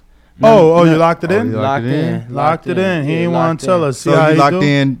regardless. You locked it in? Locked it in. He ain't want to tell us. So you locked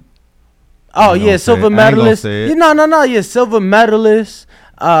in? Oh, yeah, silver medalist. Silver medalist.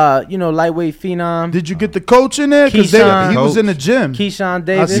 Lightweight phenom. Did you get the coach in there? Because he was in the gym. Keyshawn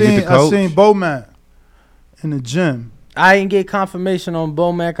Davis. I seen Bomac in the gym. I didn't get confirmation on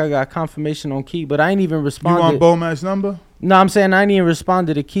Bomac. I got confirmation on Key, but I ain't even responded. You want Bomac's number? No, I'm saying I ain't even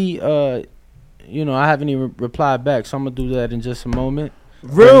responded to Key. I haven't even replied back, so I'm going to do that in just a moment.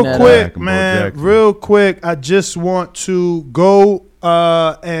 Real that quick, up. man. Jackson. Real quick. I just want to go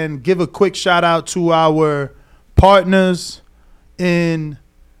and give a quick shout out to our partners in,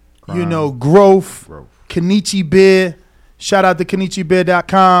 growth. Kenichi Beer. Shout out to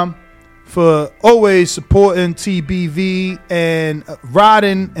KenichiBeer.com for always supporting TBV and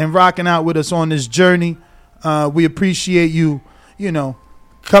riding and rocking out with us on this journey. We appreciate you,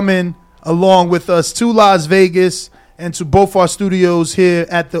 coming along with us to Las Vegas and to both our studios here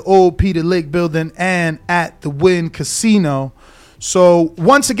at the old Peter Lake building and at the Wynn Casino. So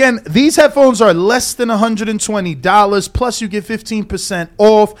once again, these headphones are less than $120, plus you get 15%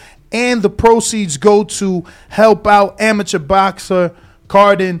 off, and the proceeds go to help out amateur boxer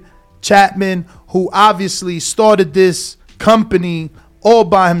Cardin Chapman, who obviously started this company all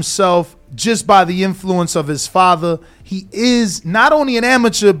by himself, just by the influence of his father. He is not only an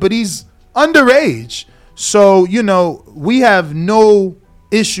amateur, but he's underage. So, we have no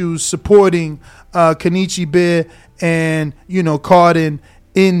issues supporting Kenichi Beer and, Cardin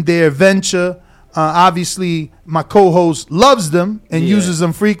in their venture. Obviously, my co-host loves them and uses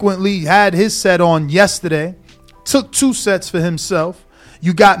them frequently. Had his set on yesterday. Took 2 sets for himself.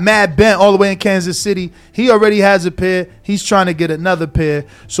 You got Mad Bent all the way in Kansas City. He already has a pair. He's trying to get another pair.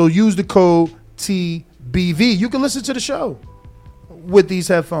 So use the code TBV. You can listen to the show with these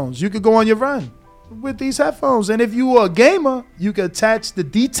headphones. You could go on your run with these headphones. And if you are a gamer, you can attach the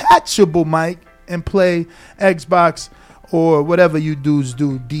detachable mic and play Xbox or whatever you dudes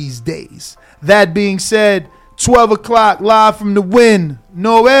do these days. That being said, 12 o'clock live from the Wynn.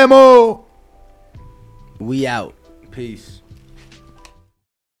 No ammo. We out. Peace.